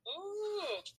anybody.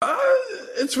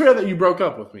 It's rare that you broke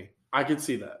up with me. I can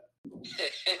see that.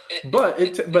 But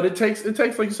it takes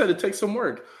like you said, it takes some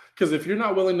work. Because if you're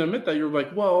not willing to admit that, you're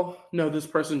like, well, no, this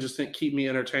person just didn't keep me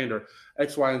entertained or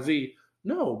X, Y, and Z.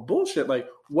 No, bullshit. Like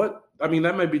what? I mean,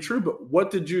 that might be true, but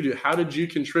what did you do? How did you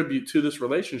contribute to this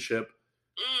relationship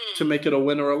to make it a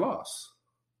win or a loss?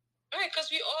 Right, because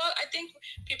I think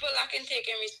people lacking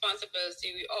taking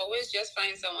responsibility. We always just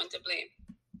find someone to blame.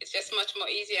 It's just much more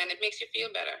easier and it makes you feel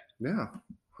better. Yeah,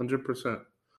 100%.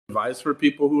 Advice for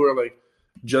people who are like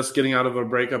just getting out of a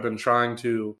breakup and trying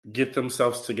to get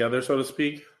themselves together, so to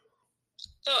speak?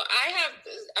 So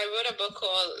I wrote a book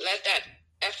called Let That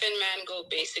Effing Man Go,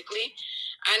 basically.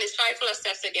 And it's 5 plus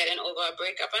steps to getting over a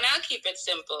breakup. And I'll keep it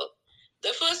simple.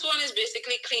 The first one is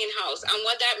basically clean house. And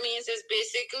what that means is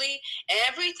basically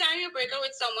every time you break up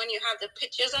with someone, you have the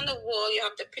pictures on the wall, you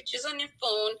have the pictures on your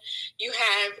phone,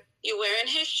 you're wearing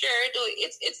his shirt. Or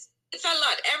it's a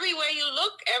lot. Everywhere you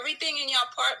look, everything in your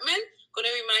apartment going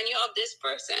to remind you of this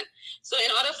person. So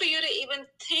in order for you to even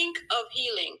think of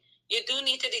healing, you do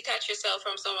need to detach yourself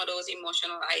from some of those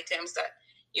emotional items that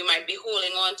you might be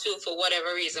holding on to for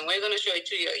whatever reason. We're going to show it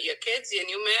to your kids, your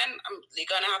new man.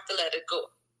 You're going to have to let it go.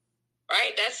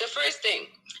 Right? That's the first thing.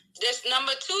 This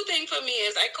number 2 thing for me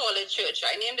is I call it church.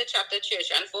 I named the chapter church.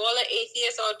 And for all the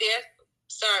atheists out there,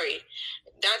 sorry.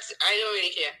 I don't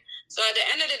really care. So at the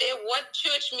end of the day, what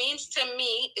church means to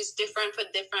me is different for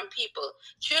different people.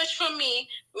 Church for me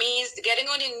means getting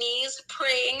on your knees,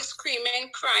 praying,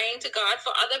 screaming, crying to God.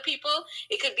 For other people,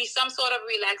 it could be some sort of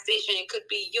relaxation. It could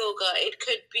be yoga. It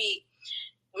could be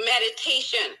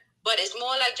meditation. But it's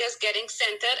more like just getting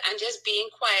centered and just being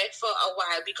quiet for a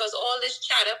while, because all this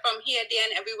chatter from here, there,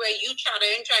 and everywhere, you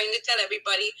chattering, trying to tell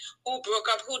everybody who broke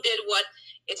up, who did what,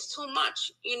 it's too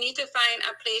much. You need to find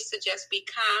a place to just be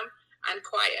calm and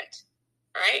quiet,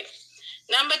 right?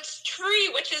 Number 3,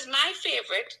 which is my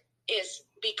favorite, is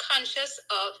be conscious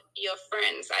of your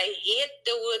friends. I hate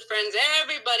the word friends.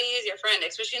 Everybody is your friend,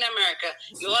 especially in America.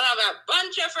 You all have a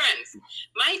bunch of friends.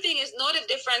 My thing is know the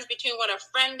difference between what a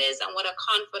friend is and what a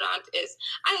confidant is.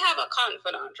 I have a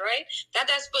confidant, right?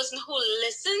 That's person who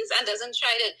listens and doesn't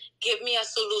try to give me a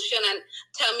solution and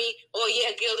tell me, oh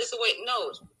yeah, girl, this is the way.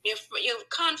 No, your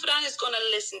confidant is going to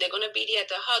listen. They're going to be there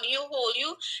to hug you, hold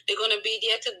you. They're going to be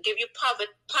there to give you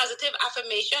positive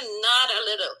affirmation, not a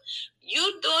little.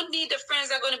 You don't need the friends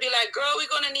that are going to be like, girl,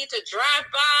 we're going to need to drive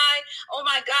by. Oh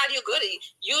my God, you're good.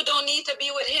 You don't need to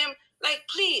be with him. Like,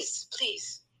 please,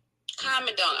 calm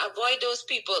it down. Avoid those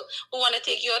people who want to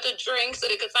take you out to drink so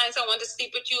they can find someone to sleep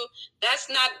with you. That's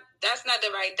not the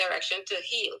right direction to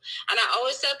heal. And I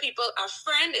always tell people, a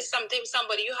friend is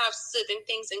somebody you have certain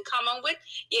things in common with.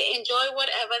 You enjoy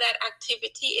whatever that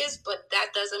activity is, but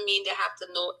that doesn't mean they have to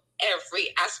know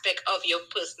every aspect of your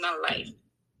personal life.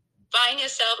 Find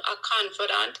yourself a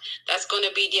confidant that's going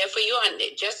to be there for you. And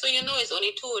just so you know, it's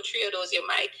only 2 or 3 of those you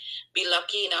might be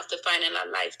lucky enough to find in a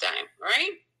lifetime,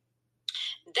 right?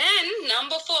 Then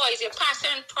number 4 is your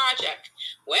passion project.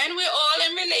 When we're all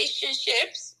in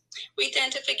relationships, we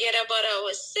tend to forget about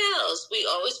ourselves. We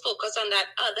always focus on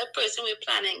that other person. We're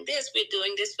planning this. We're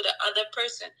doing this for the other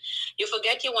person. You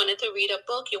forget you wanted to read a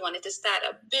book. You wanted to start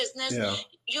a business. Yeah.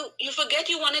 You forget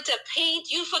you wanted to paint.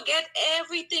 You forget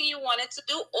everything you wanted to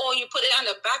do, or you put it on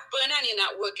the back burner and you're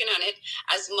not working on it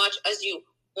as much as you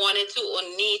wanted to or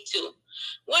need to.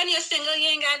 When you're single, you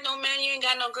ain't got no man, you ain't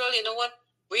got no girl. You know what?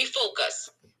 Refocus.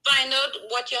 Find out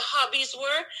what your hobbies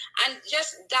were and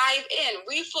just dive in.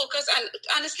 Refocus. And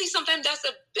honestly, sometimes that's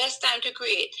the best time to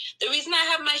create. The reason I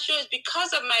have my show is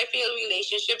because of my failed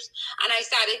relationships, and I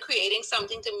started creating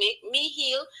something to make me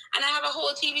heal, and I have a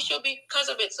whole TV show because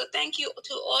of it. So thank you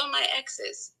to all my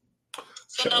exes.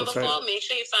 So number 4, make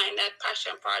sure you find that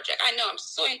passion project. I know I'm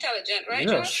so intelligent, right?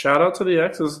 Yeah, Josh? shout out to the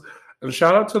exes and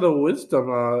shout out to the wisdom.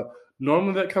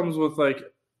 Normally that comes with like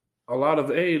a lot of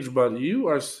age, but you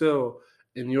are still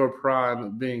in your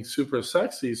prime being super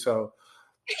sexy. So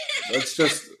let's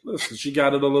just listen, she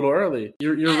got it a little early.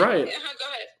 You're right. Go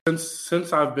ahead.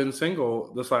 Since I've been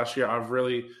single this last year, I've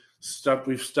really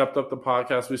we've stepped up the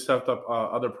podcast, we stepped up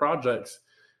other projects,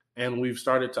 and we've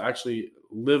started to actually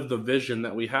live the vision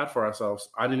that we had for ourselves.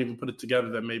 I didn't even put it together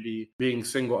that maybe being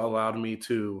single allowed me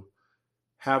to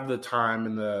have the time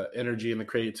and the energy and the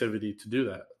creativity to do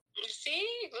that. See,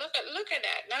 look at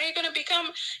that. Now you're gonna become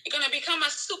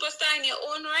a superstar in your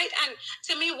own right. And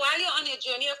to me, while you're on your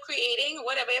journey of creating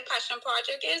whatever your passion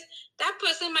project is, that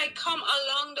person might come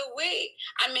along the way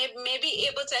and may be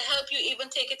able to help you even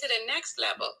take it to the next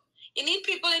level. You need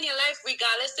people in your life,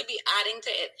 regardless, to be adding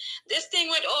to it. This thing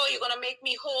with, oh, you're going to make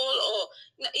me whole, or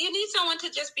you need someone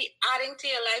to just be adding to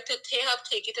your life to help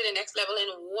take you to the next level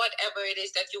in whatever it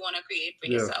is that you want to create for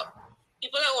yourself.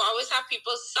 People that will always have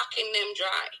people sucking them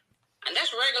dry. And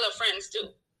that's regular friends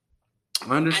too.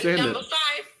 I understand and number 5,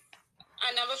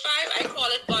 I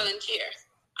call it volunteer.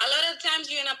 A lot of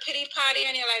times you're in a pity party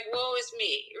and you're like, woe is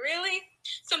me. Really?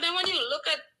 Sometimes when you look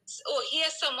at or hear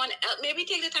someone else, maybe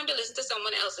take the time to listen to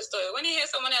someone else's story. When you hear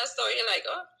someone else's story, you're like,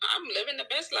 oh, I'm living the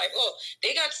best life. Oh,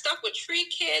 they got stuck with 3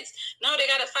 kids. Now they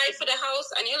got to fight for the house.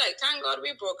 And you're like, thank God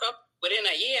we broke up within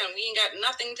a year and we ain't got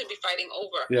nothing to be fighting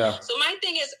over. Yeah. So my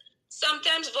thing is,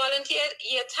 sometimes volunteer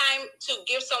your time to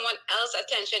give someone else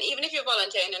attention. Even if you're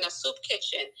volunteering in a soup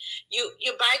kitchen,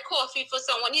 you buy coffee for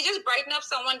someone. You just brighten up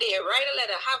someone day, write a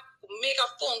letter, make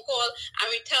a phone call,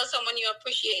 and tell someone you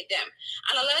appreciate them.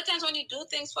 And a lot of times when you do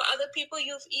things for other people,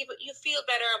 you feel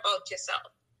better about yourself,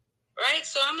 right?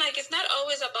 So I'm like, it's not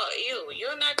always about you.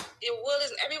 You're not. Your world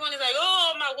is. Everyone is like,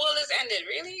 oh, my world is ended.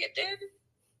 Really, it did.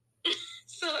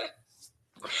 So.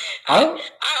 I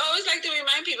always like to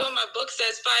remind people my book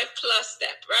says 5+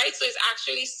 step, right? So it's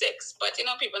actually 6, but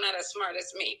people are not as smart as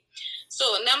me. So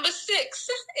number 6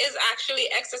 is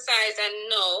actually exercise. And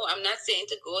no, I'm not saying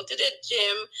to go to the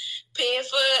gym, pay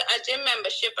for a gym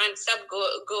membership and stop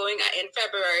going in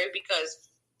February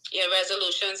because your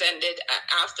resolutions ended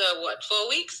after 4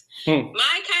 weeks?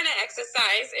 My kind of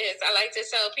exercise is, I like to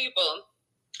tell people,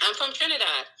 I'm from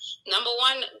Trinidad. Number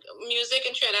 1 music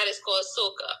in Trinidad is called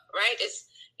soca, right?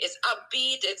 It's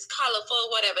upbeat, it's colorful,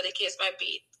 whatever the case might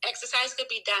be. exercise could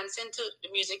be dancing to the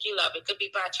music you love. It could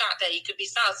be bachata, it could be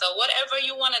salsa, whatever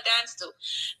you want to dance to.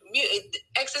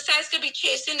 Exercise could be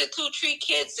chasing the 2-3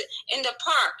 kids in the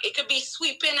park. It could be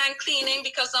sweeping and cleaning,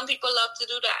 because some people love to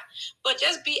do that. But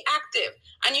just be active,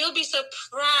 and you'll be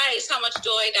surprised how much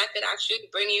joy that could actually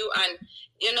bring you. And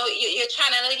you're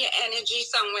channeling your energy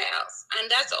somewhere else, and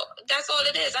that's all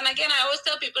it is. And again, I always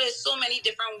tell people there's so many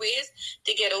different ways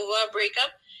to get over a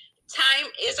breakup.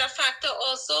 Time is a factor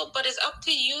also, but it's up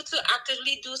to you to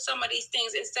actively do some of these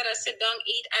things instead of sit down,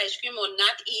 eat ice cream, or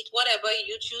not eat, whatever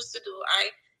you choose to do.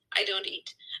 I don't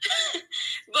eat.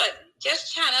 But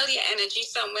just channel your energy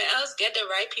somewhere else, get the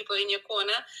right people in your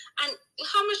corner. And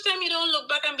how much time you don't look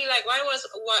back and be like, why was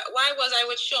I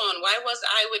with Sean? Why was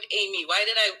I with Amy?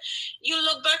 You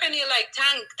look back and you're like,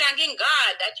 thanking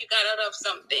God that you got out of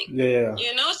something. Yeah.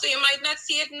 So you might not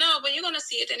see it now, but you're going to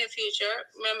see it in the future.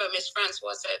 Remember, Miss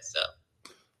Francois said so.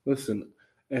 Listen,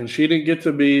 and she didn't get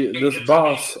to be this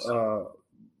boss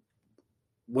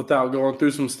without going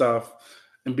through some stuff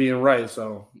and being right.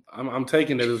 So I'm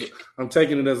taking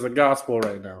it as a gospel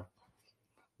right now.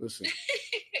 Listen,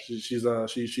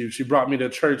 she brought me to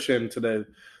church in today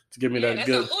to give me that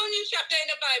good. That's a whole new chapter in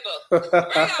the Bible,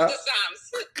 right after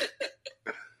Psalms,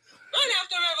 right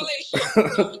after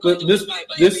Revelation.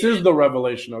 This is the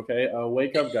revelation. Okay,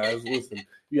 wake up, guys. Listen,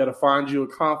 you got to find you a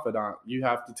confidant. You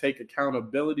have to take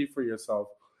accountability for yourself,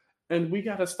 and we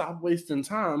got to stop wasting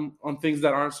time on things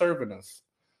that aren't serving us.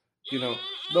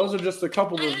 Those are just a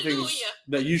couple of things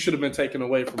that you should have been taken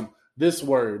away from this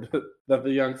word that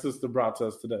the young sister brought to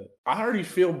us today. I already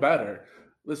feel better.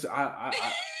 Listen, It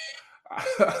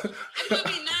will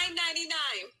be $9.99.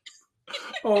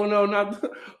 Oh no,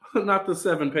 not the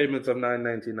 7 payments of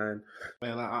 $9.99.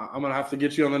 Man, I'm gonna have to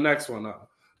get you on the next one.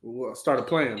 We'll start a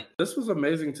plan. This was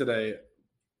amazing today,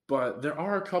 but there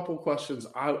are a couple questions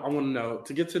I want to know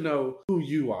to get to know who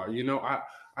you are.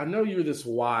 I know you're this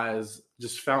wise,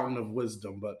 just fountain of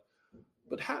wisdom, but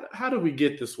how do we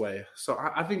get this way? So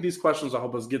I think these questions will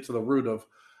help us get to the root of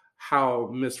how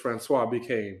Miss Francois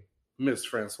became Miss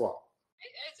Francois.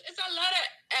 It's a lot of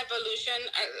evolution,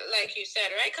 like you said,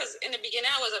 right? Because in the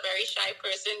beginning, I was a very shy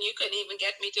person. You couldn't even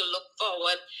get me to look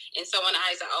forward. In someone's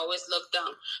eyes, I always look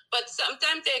down. But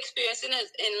sometimes the experience in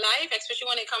life,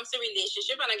 especially when it comes to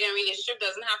relationship, and again, relationship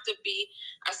doesn't have to be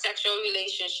a sexual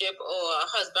relationship or a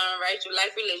husband, right?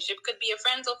 Life relationship could be a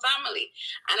friends or family.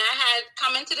 And I had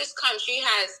come into this country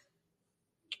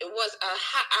it was a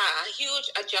huge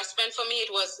adjustment for me.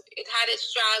 It had its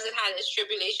trials, it had its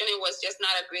tribulation. It was just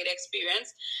not a great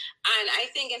experience. And I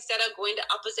think instead of going the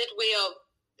opposite way of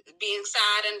being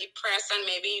sad and depressed and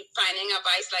maybe finding a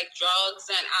vice like drugs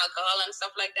and alcohol and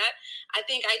stuff like that, I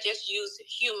think I just used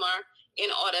humor in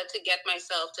order to get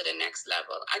myself to the next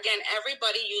level. Again,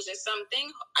 everybody uses something.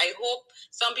 I hope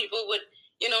some people would,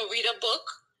 read a book,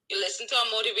 you listen to a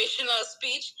motivational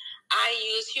speech. I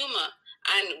use humor.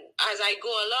 And as I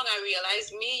go along, I realize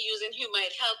me using humor,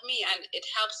 it helped me and it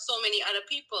helps so many other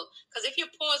people. Because if you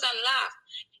pause and laugh,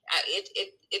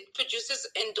 it produces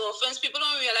endorphins. People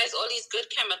don't realize all these good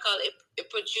chemicals it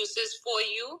produces for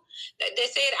you. They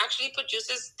say it actually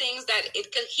produces things that it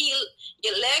could heal.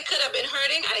 Your leg could have been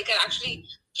hurting and it could actually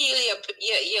heal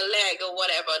your leg or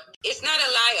whatever. It's not a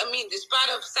lie. I mean, it's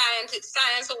part of science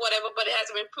or whatever, but it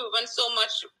has been proven so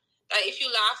much. If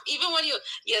you laugh, even when you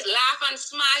laugh and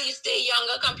smile, you stay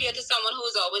younger compared to someone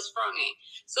who's always frowning.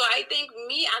 So I think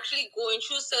me actually going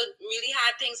through some really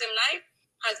hard things in life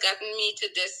has gotten me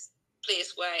to this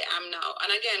place where I am now.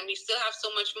 And again, we still have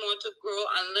so much more to grow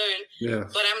and learn. Yes.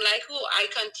 But I'm like who I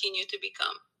continue to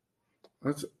become.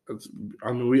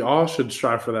 We all should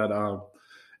strive for that.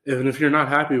 Even if you're not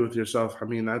happy with yourself,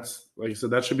 that's, like you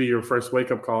said, that should be your first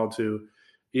wake-up call to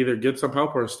either get some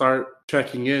help or start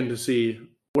checking in to see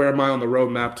where am I on the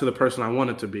roadmap to the person I want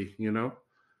it to be, Right.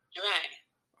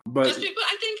 But because people,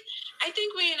 I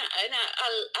think we're in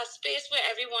a space where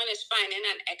everyone is finding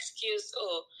an excuse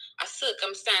or a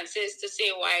circumstances to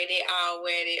say why they are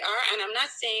where they are. And I'm not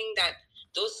saying that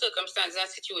those circumstances and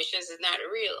situations is not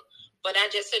real, but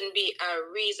that just shouldn't be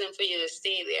a reason for you to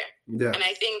stay there. Yeah. And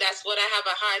I think that's what I have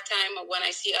a hard time when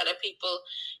I see other people.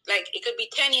 Like, it could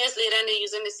be 10 years later and they're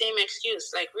using the same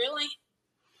excuse. Like, really?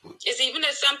 It's even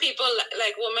that some people,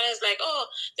 like women, is like, oh,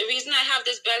 the reason I have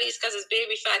this belly is because it's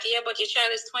baby fat. Yeah, but your child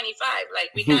is 25.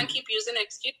 Like, we can't keep using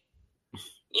excuse.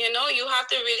 You have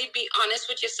to really be honest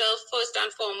with yourself first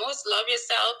and foremost. Love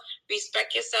yourself,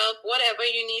 respect yourself, whatever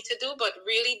you need to do, but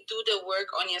really do the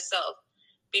work on yourself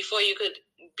before you could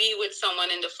be with someone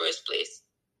in the first place.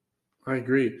 I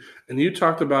agree. And you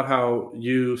talked about how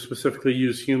you specifically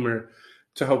use humor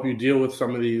to help you deal with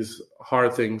some of these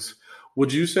hard things.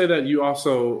 Would you say that you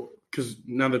also because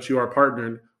now that you are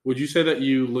partnered, would you say that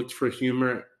you looked for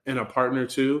humor in a partner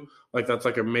too? Like that's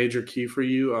like a major key for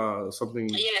you. Something.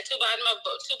 Yeah, too bad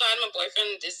my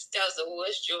boyfriend just tells the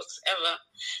worst jokes ever.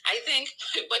 I think,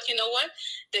 but you know what?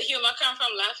 The humor comes from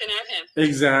laughing at him.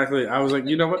 Exactly. I was like,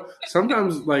 you know what?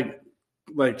 Sometimes like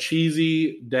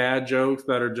cheesy dad jokes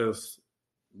that are just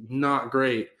not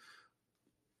great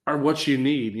are what you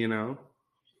need. You know.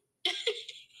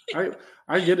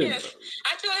 I get it. Yes,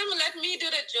 I told him let me do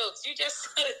the jokes. You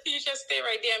just stay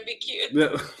right there and be cute.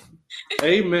 Yeah.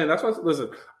 Amen. That's what.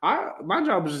 Listen, my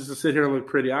job is just to sit here and look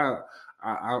pretty.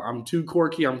 I'm too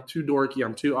quirky. I'm too dorky.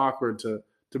 I'm too awkward to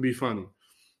be funny,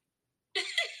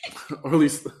 or at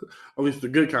least the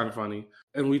good kind of funny.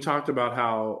 And we talked about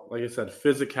how, like I said,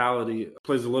 physicality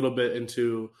plays a little bit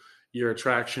into your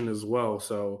attraction as well.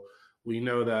 So we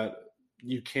know that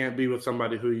you can't be with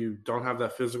somebody who you don't have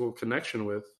that physical connection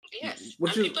with. Yes,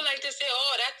 people like to say,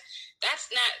 "Oh, that's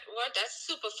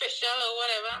superficial or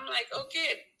whatever." I'm like,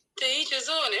 okay. To each his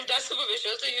own. If that's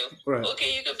superficial to you, right.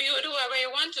 Okay, you can be with whoever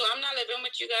you want to. I'm not living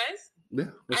with you guys.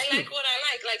 Yeah, I like what I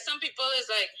like. Like some people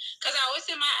is like, because I always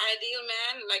say my ideal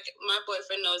man, like my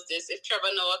boyfriend knows this. If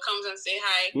Trevor Noah comes and say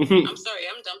hi, I'm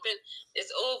sorry, I'm dumping.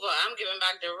 It's over. I'm giving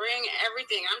back the ring,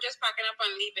 everything. I'm just packing up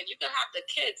and leaving. You can have the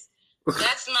kids.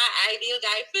 That's my ideal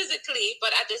guy physically,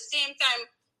 but at the same time,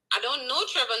 I don't know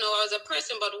Trevor Noah as a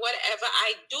person, but whatever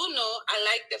I do know, I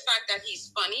like the fact that he's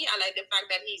funny. I like the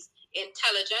fact that he's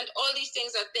intelligent. All these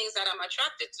things are things that I'm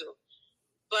attracted to.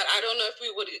 But I don't know if we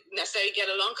would necessarily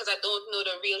get along because I don't know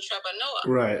the real Trevor Noah.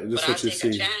 Right, just but what you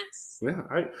see. A chance. Yeah,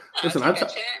 I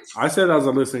said I was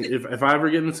like, listen, if I ever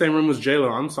get in the same room as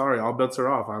J-Lo, I'm sorry, all bets are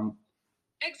off.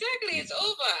 Exactly, it's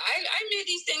over. I made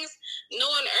these things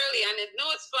known early, and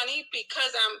it's funny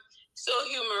because I'm so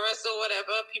humorous or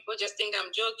whatever. People just think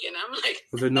I'm joking. I'm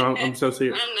like, no, I'm so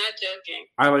serious. I'm not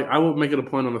joking. I will make it a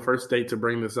point on the first date to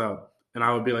bring this up, and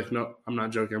I would be like, no, I'm not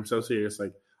joking. I'm so serious.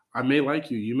 Like, I may like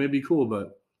you, you may be cool,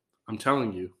 but I'm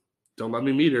telling you, don't let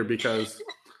me meet her because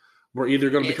we're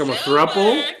either going to become a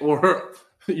throuple or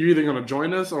you're either going to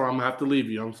join us or I'm going to have to leave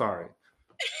you. I'm sorry.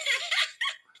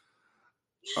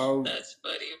 That's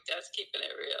funny. That's keeping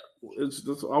it real.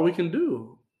 That's all we can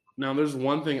do. Now, there's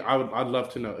one thing I'd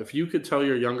love to know. If you could tell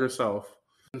your younger self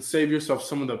and save yourself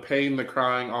some of the pain, the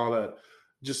crying, all that,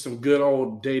 just some good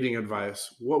old dating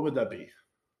advice, what would that be?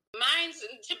 Mine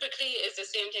typically is the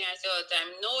same thing I say all the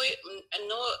time.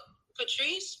 No,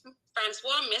 Patrice,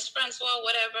 Francois, Miss Francois,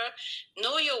 whatever.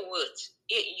 Know your worth.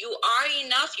 You are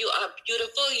enough. You are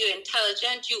beautiful. You're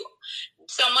intelligent.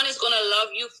 Someone is going to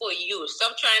love you for you.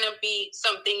 Stop trying to be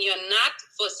something you're not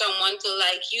for someone to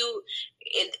like you.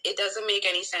 It doesn't make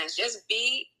any sense. Just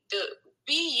be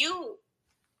you.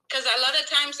 Because a lot of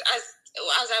times,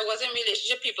 as I was in a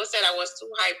relationship, people said I was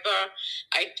too hyper.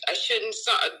 I shouldn't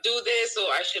do this, or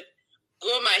I should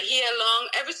grow my hair long.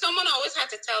 Someone always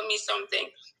had to tell me something.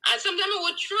 And sometimes I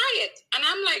would try it. And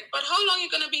I'm like, but how long are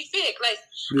you going to be fake? Like,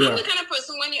 I'm the kind of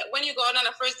person, when you go out on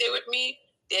a first date with me,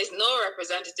 there's no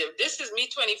representative. This is me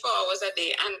 24 hours a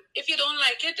day. And if you don't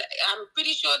like it, I'm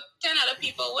pretty sure 10 other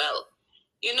people will.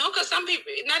 You know, because some people,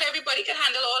 not everybody can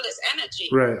handle all this energy.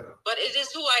 Right. But it is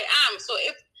who I am. So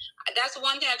if that's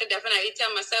one thing I could definitely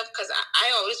tell myself, because I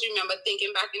always remember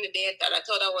thinking back in the day that I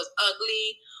thought I was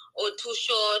ugly or too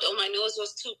short or my nose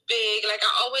was too big. Like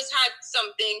I always had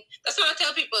something. That's what I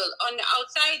tell people. On the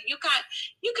outside, you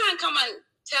can't come and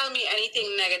tell me anything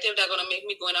negative that's gonna make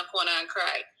me go in a corner and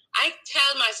cry. I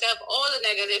tell myself all the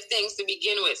negative things to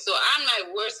begin with. So I'm my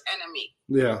worst enemy.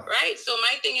 Yeah. Right? So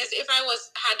my thing is, if I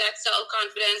had that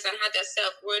self-confidence and had that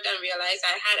self-worth and realized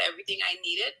I had everything I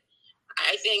needed,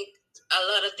 I think a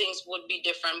lot of things would be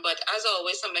different. But as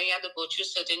always, sometimes you have to go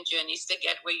through certain journeys to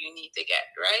get where you need to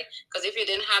get, right? Because if you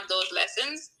didn't have those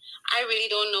lessons, I really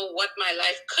don't know what my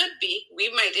life could be. We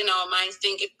might in our minds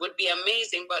think it would be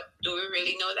amazing, but do we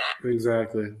really know that?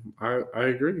 Exactly.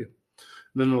 I agree.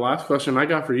 Then the last question I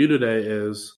got for you today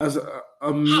is, as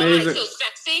amazing, how am I so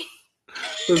sexy?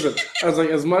 Listen,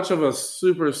 as much of a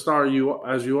superstar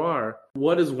as you are,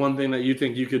 what is one thing that you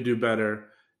think you could do better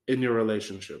in your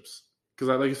relationships? Because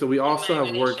like I said, we also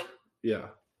have work. Yeah.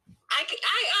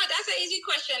 That's an easy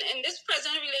question. In this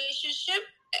present relationship,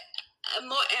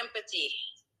 more empathy.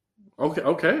 Okay.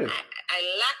 I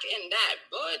lack in that,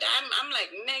 but I'm like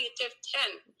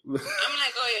 -10. I'm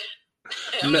like, oh yeah.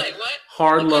 I'm like, what?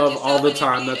 Hard love all the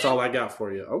time. That's all I got for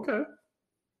you. Okay.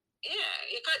 Yeah,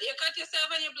 you cut yourself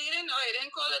and you're bleeding. Oh, you didn't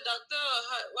call the doctor.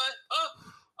 Or what?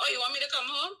 Oh, you want me to come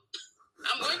home?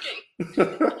 I'm working.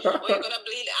 Or you're gonna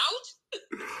bleed out?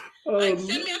 Like,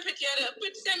 send me a picture. Let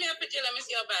me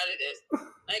see how bad it is.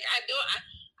 Like, I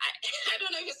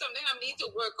don't know if it's something I need to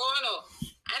work on, or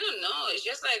I don't know. It's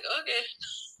just like, okay.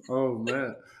 Oh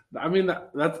man, I mean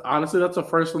that's honestly that's a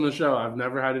first on the show. I've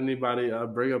never had anybody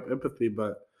bring up empathy,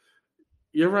 but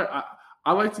you're right.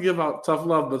 I like to give out tough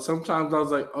love, but sometimes I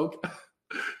was like, okay.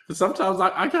 Sometimes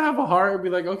I can have a heart and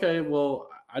be like, okay, well,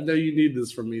 I know you need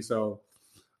this from me, so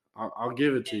I'll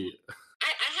give it to you. I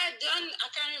had done, I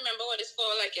can't remember what it's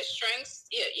called, like your strengths.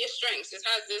 Yeah, your strengths. It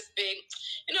has this big,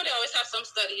 they always have some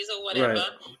studies or whatever.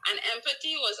 Right. And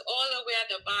empathy was all the way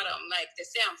at the bottom. Like they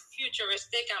say, I'm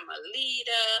futuristic, I'm a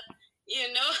leader,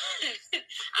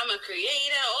 I'm a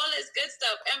creator, all this good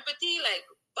stuff. Empathy, like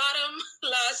bottom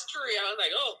last three. I was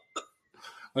like, oh.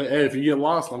 Like, hey, if you get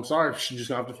lost, I'm sorry. You just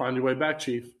have to find your way back,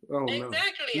 Chief. Oh,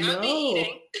 exactly. No. I'll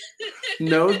be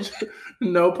eating.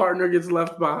 No partner gets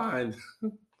left behind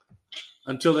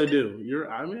until they do.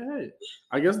 Hey,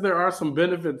 I guess there are some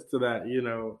benefits to that,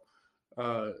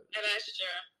 That's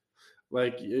true.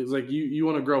 Like it's like you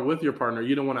want to grow with your partner.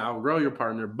 You don't want to outgrow your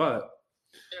partner, but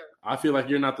sure. I feel like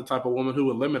you're not the type of woman who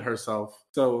would limit herself.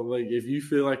 So like if you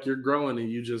feel like you're growing and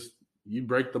you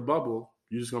break the bubble,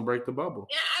 you're just gonna break the bubble.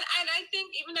 Yeah, and I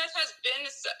think even that has been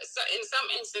in some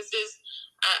instances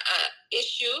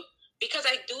issue, because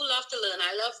I do love to learn.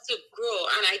 I love to grow,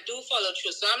 and I do follow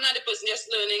through. So I'm not a person just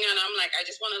learning and I'm like, I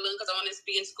just want to learn because I want to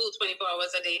be in school 24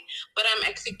 hours a day. But I'm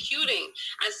executing.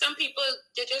 And some people,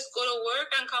 they just go to work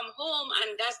and come home,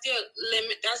 and that's their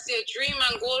limit. That's their dream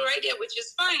and goal right there, which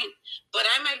is fine. But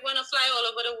I might want to fly all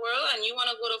over the world, and you want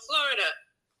to go to Florida.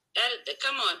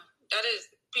 Come on. That is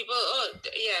people. Oh,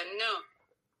 yeah, no.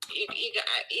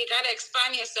 You got to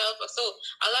expand yourself. So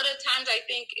a lot of times I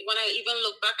think when I even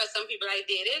look back at some people I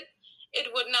dated, it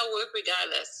would not work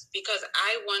regardless, because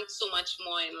I want so much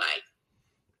more in life.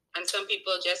 And some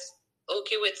people just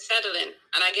okay with settling.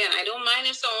 And again, I don't mind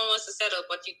if someone wants to settle,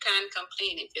 but you can't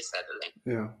complain if you're settling.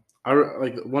 Yeah.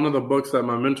 Like one of the books that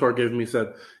my mentor gave me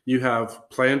said, you have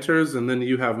planters and then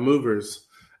you have movers.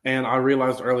 And I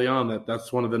realized early on that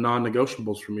that's one of the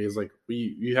non-negotiables for me is like,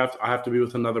 I have to be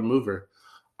with another mover.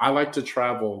 I like to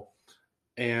travel,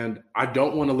 and I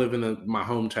don't want to live in my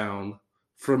hometown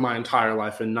for my entire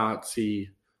life and not see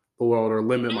the world or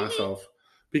limit myself,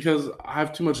 because I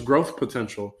have too much growth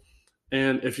potential.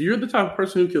 And if you're the type of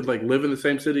person who could like live in the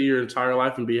same city your entire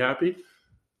life and be happy,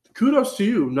 kudos to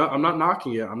you. No, I'm not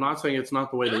knocking it. I'm not saying it's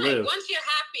not the way to live. Once you're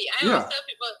happy, I always tell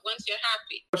people, once you're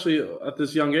happy. Especially at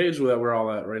this young age that we're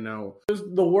all at right now.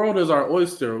 The world is our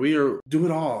oyster. We do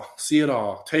it all, see it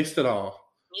all, taste it all.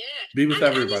 Yeah. Be with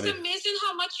everybody. And it's amazing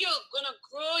how much you're going to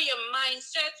grow your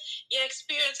mindset, your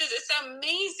experiences. It's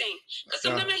amazing. Because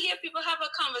sometimes I hear people have a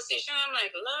conversation, I'm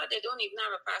like, Lord, they don't even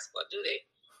have a passport, do they?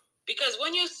 Because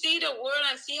when you see the world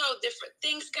and see how different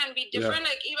things can be different,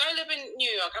 like if I live in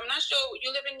New York, I'm not sure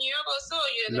you live in New York also, or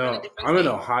you live in a different I'm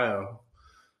state? in Ohio.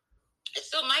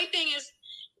 So my thing is,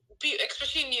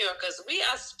 especially New Yorkers, we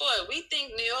are spoiled. We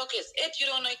think New York is it. You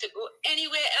don't need to go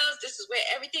anywhere else. This is where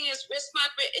everything is. We're smart,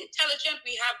 we're intelligent,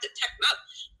 we have the technology.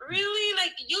 Really,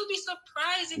 like, you'll be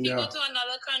surprised if you go to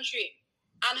another country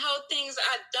and how things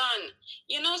are done.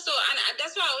 So, and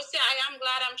that's why I always say I am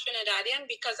glad I'm Trinidadian,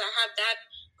 because I have that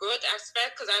growth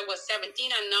aspect, because I was 17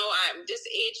 and now I'm this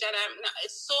age that I'm now.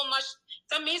 It's so much.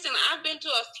 It's amazing. I've been to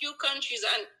a few countries,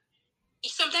 and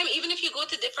sometimes even if you go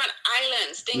to different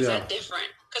islands, things are different,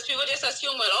 because people just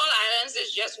assume, well, all islands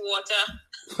is just water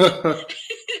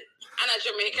and a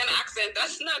Jamaican accent.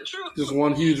 That's not true. Just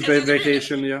one huge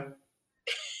vacation.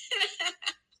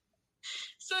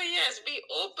 So yes, be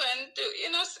open to,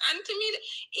 and to me,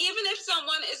 even if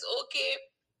someone is okay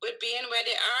with being where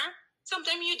they are,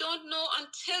 sometimes you don't know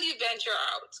until you venture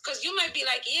out. Because you might be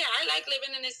like, yeah, I like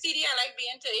living in the city. I like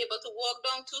being able to walk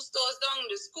down 2 stores down.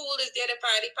 The school is there, the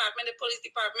fire department, the police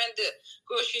department, the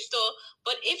grocery store.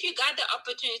 But if you got the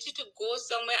opportunity to go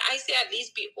somewhere, I say at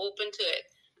least be open to it.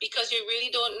 Because you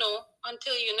really don't know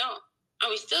until you know.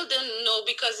 And we still don't know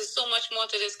because there's so much more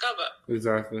to discover.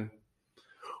 Exactly.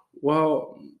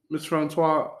 Well, Ms.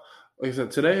 Francois, like I said,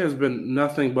 today has been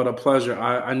nothing but a pleasure.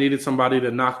 I needed somebody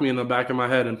to knock me in the back of my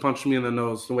head and punch me in the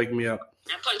nose to wake me up.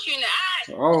 And punch you in the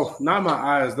eyes. Oh, not my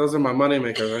eyes. Those are my money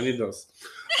makers. I need those.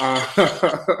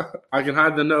 I can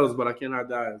hide the nose, but I can't hide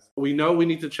the eyes. We know we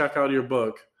need to check out your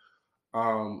book.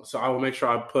 So I will make sure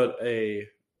I put a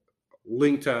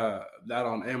link to that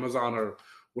on Amazon or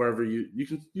wherever you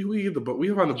can get the book. We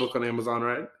can find the book on Amazon,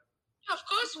 right? Of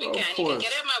course we can. You can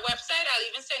get it on my website. I'll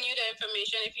even send you the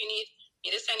information if you need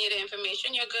me to send you the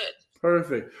information. You're good.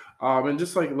 Perfect. And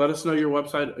just like let us know your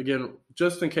website again,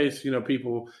 just in case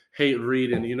people hate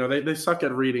reading. They suck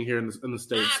at reading here in the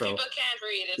States. So people can't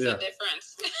read. It's a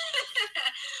difference.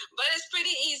 But it's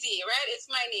pretty easy, right? It's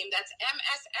my name. That's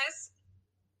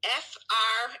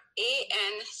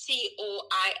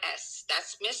FRANCOIS.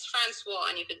 That's Miss Francois,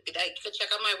 and you could check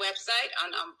out my website.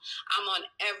 And I'm on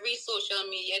every social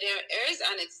media there is,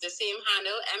 and it's the same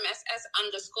handle,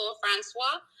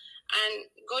 MSS_Francois. And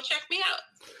go check me out.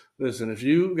 Listen, if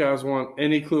you guys want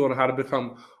any clue on how to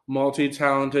become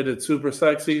multi-talented and super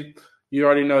sexy, you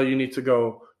already know you need to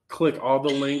go click all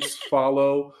the links,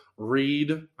 follow,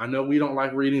 read. I know we don't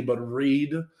like reading, but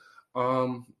read.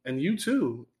 And you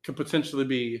too could potentially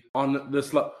be on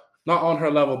this level, not on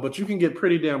her level, but you can get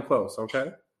pretty damn close,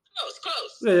 okay?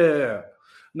 Close. Yeah.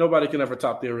 Nobody can ever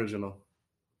top the original.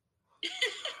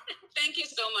 Thank you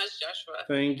so much, Joshua.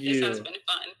 Thank you. This has been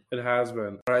fun. It has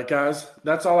been. All right, guys,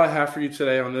 that's all I have for you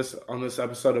today on this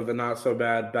episode of the Not So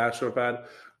Bad Bachelor Pad.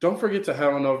 Don't forget to head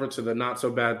on over to the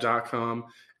notsobad.com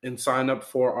and sign up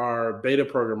for our beta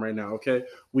program right now, okay?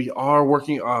 We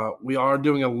are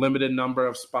doing a limited number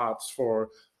of spots for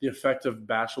the Effective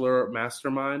Bachelor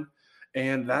Mastermind,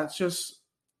 and that's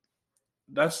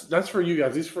for you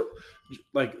guys. These for,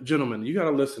 like, gentlemen, you got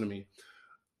to listen to me.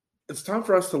 It's time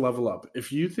for us to level up.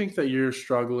 If you think that you're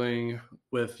struggling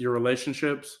with your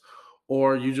relationships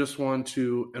or you just want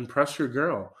to impress your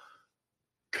girl,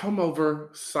 come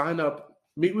over, sign up,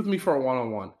 meet with me for a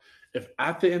one-on-one. If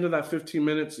at the end of that 15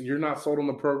 minutes you're not sold on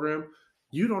the program,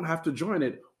 you don't have to join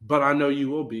it, but I know you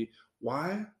will be.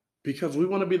 Why? Because we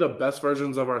want to be the best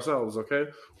versions of ourselves, okay?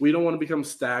 We don't want to become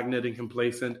stagnant and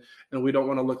complacent, and we don't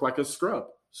want to look like a scrub.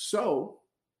 So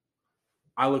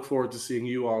I look forward to seeing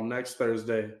you all next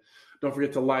Thursday. Don't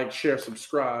forget to like, share,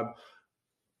 subscribe.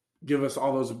 Give us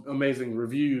all those amazing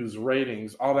reviews,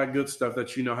 ratings, all that good stuff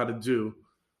that you know how to do.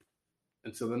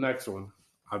 Until the next one,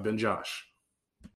 I've been Josh.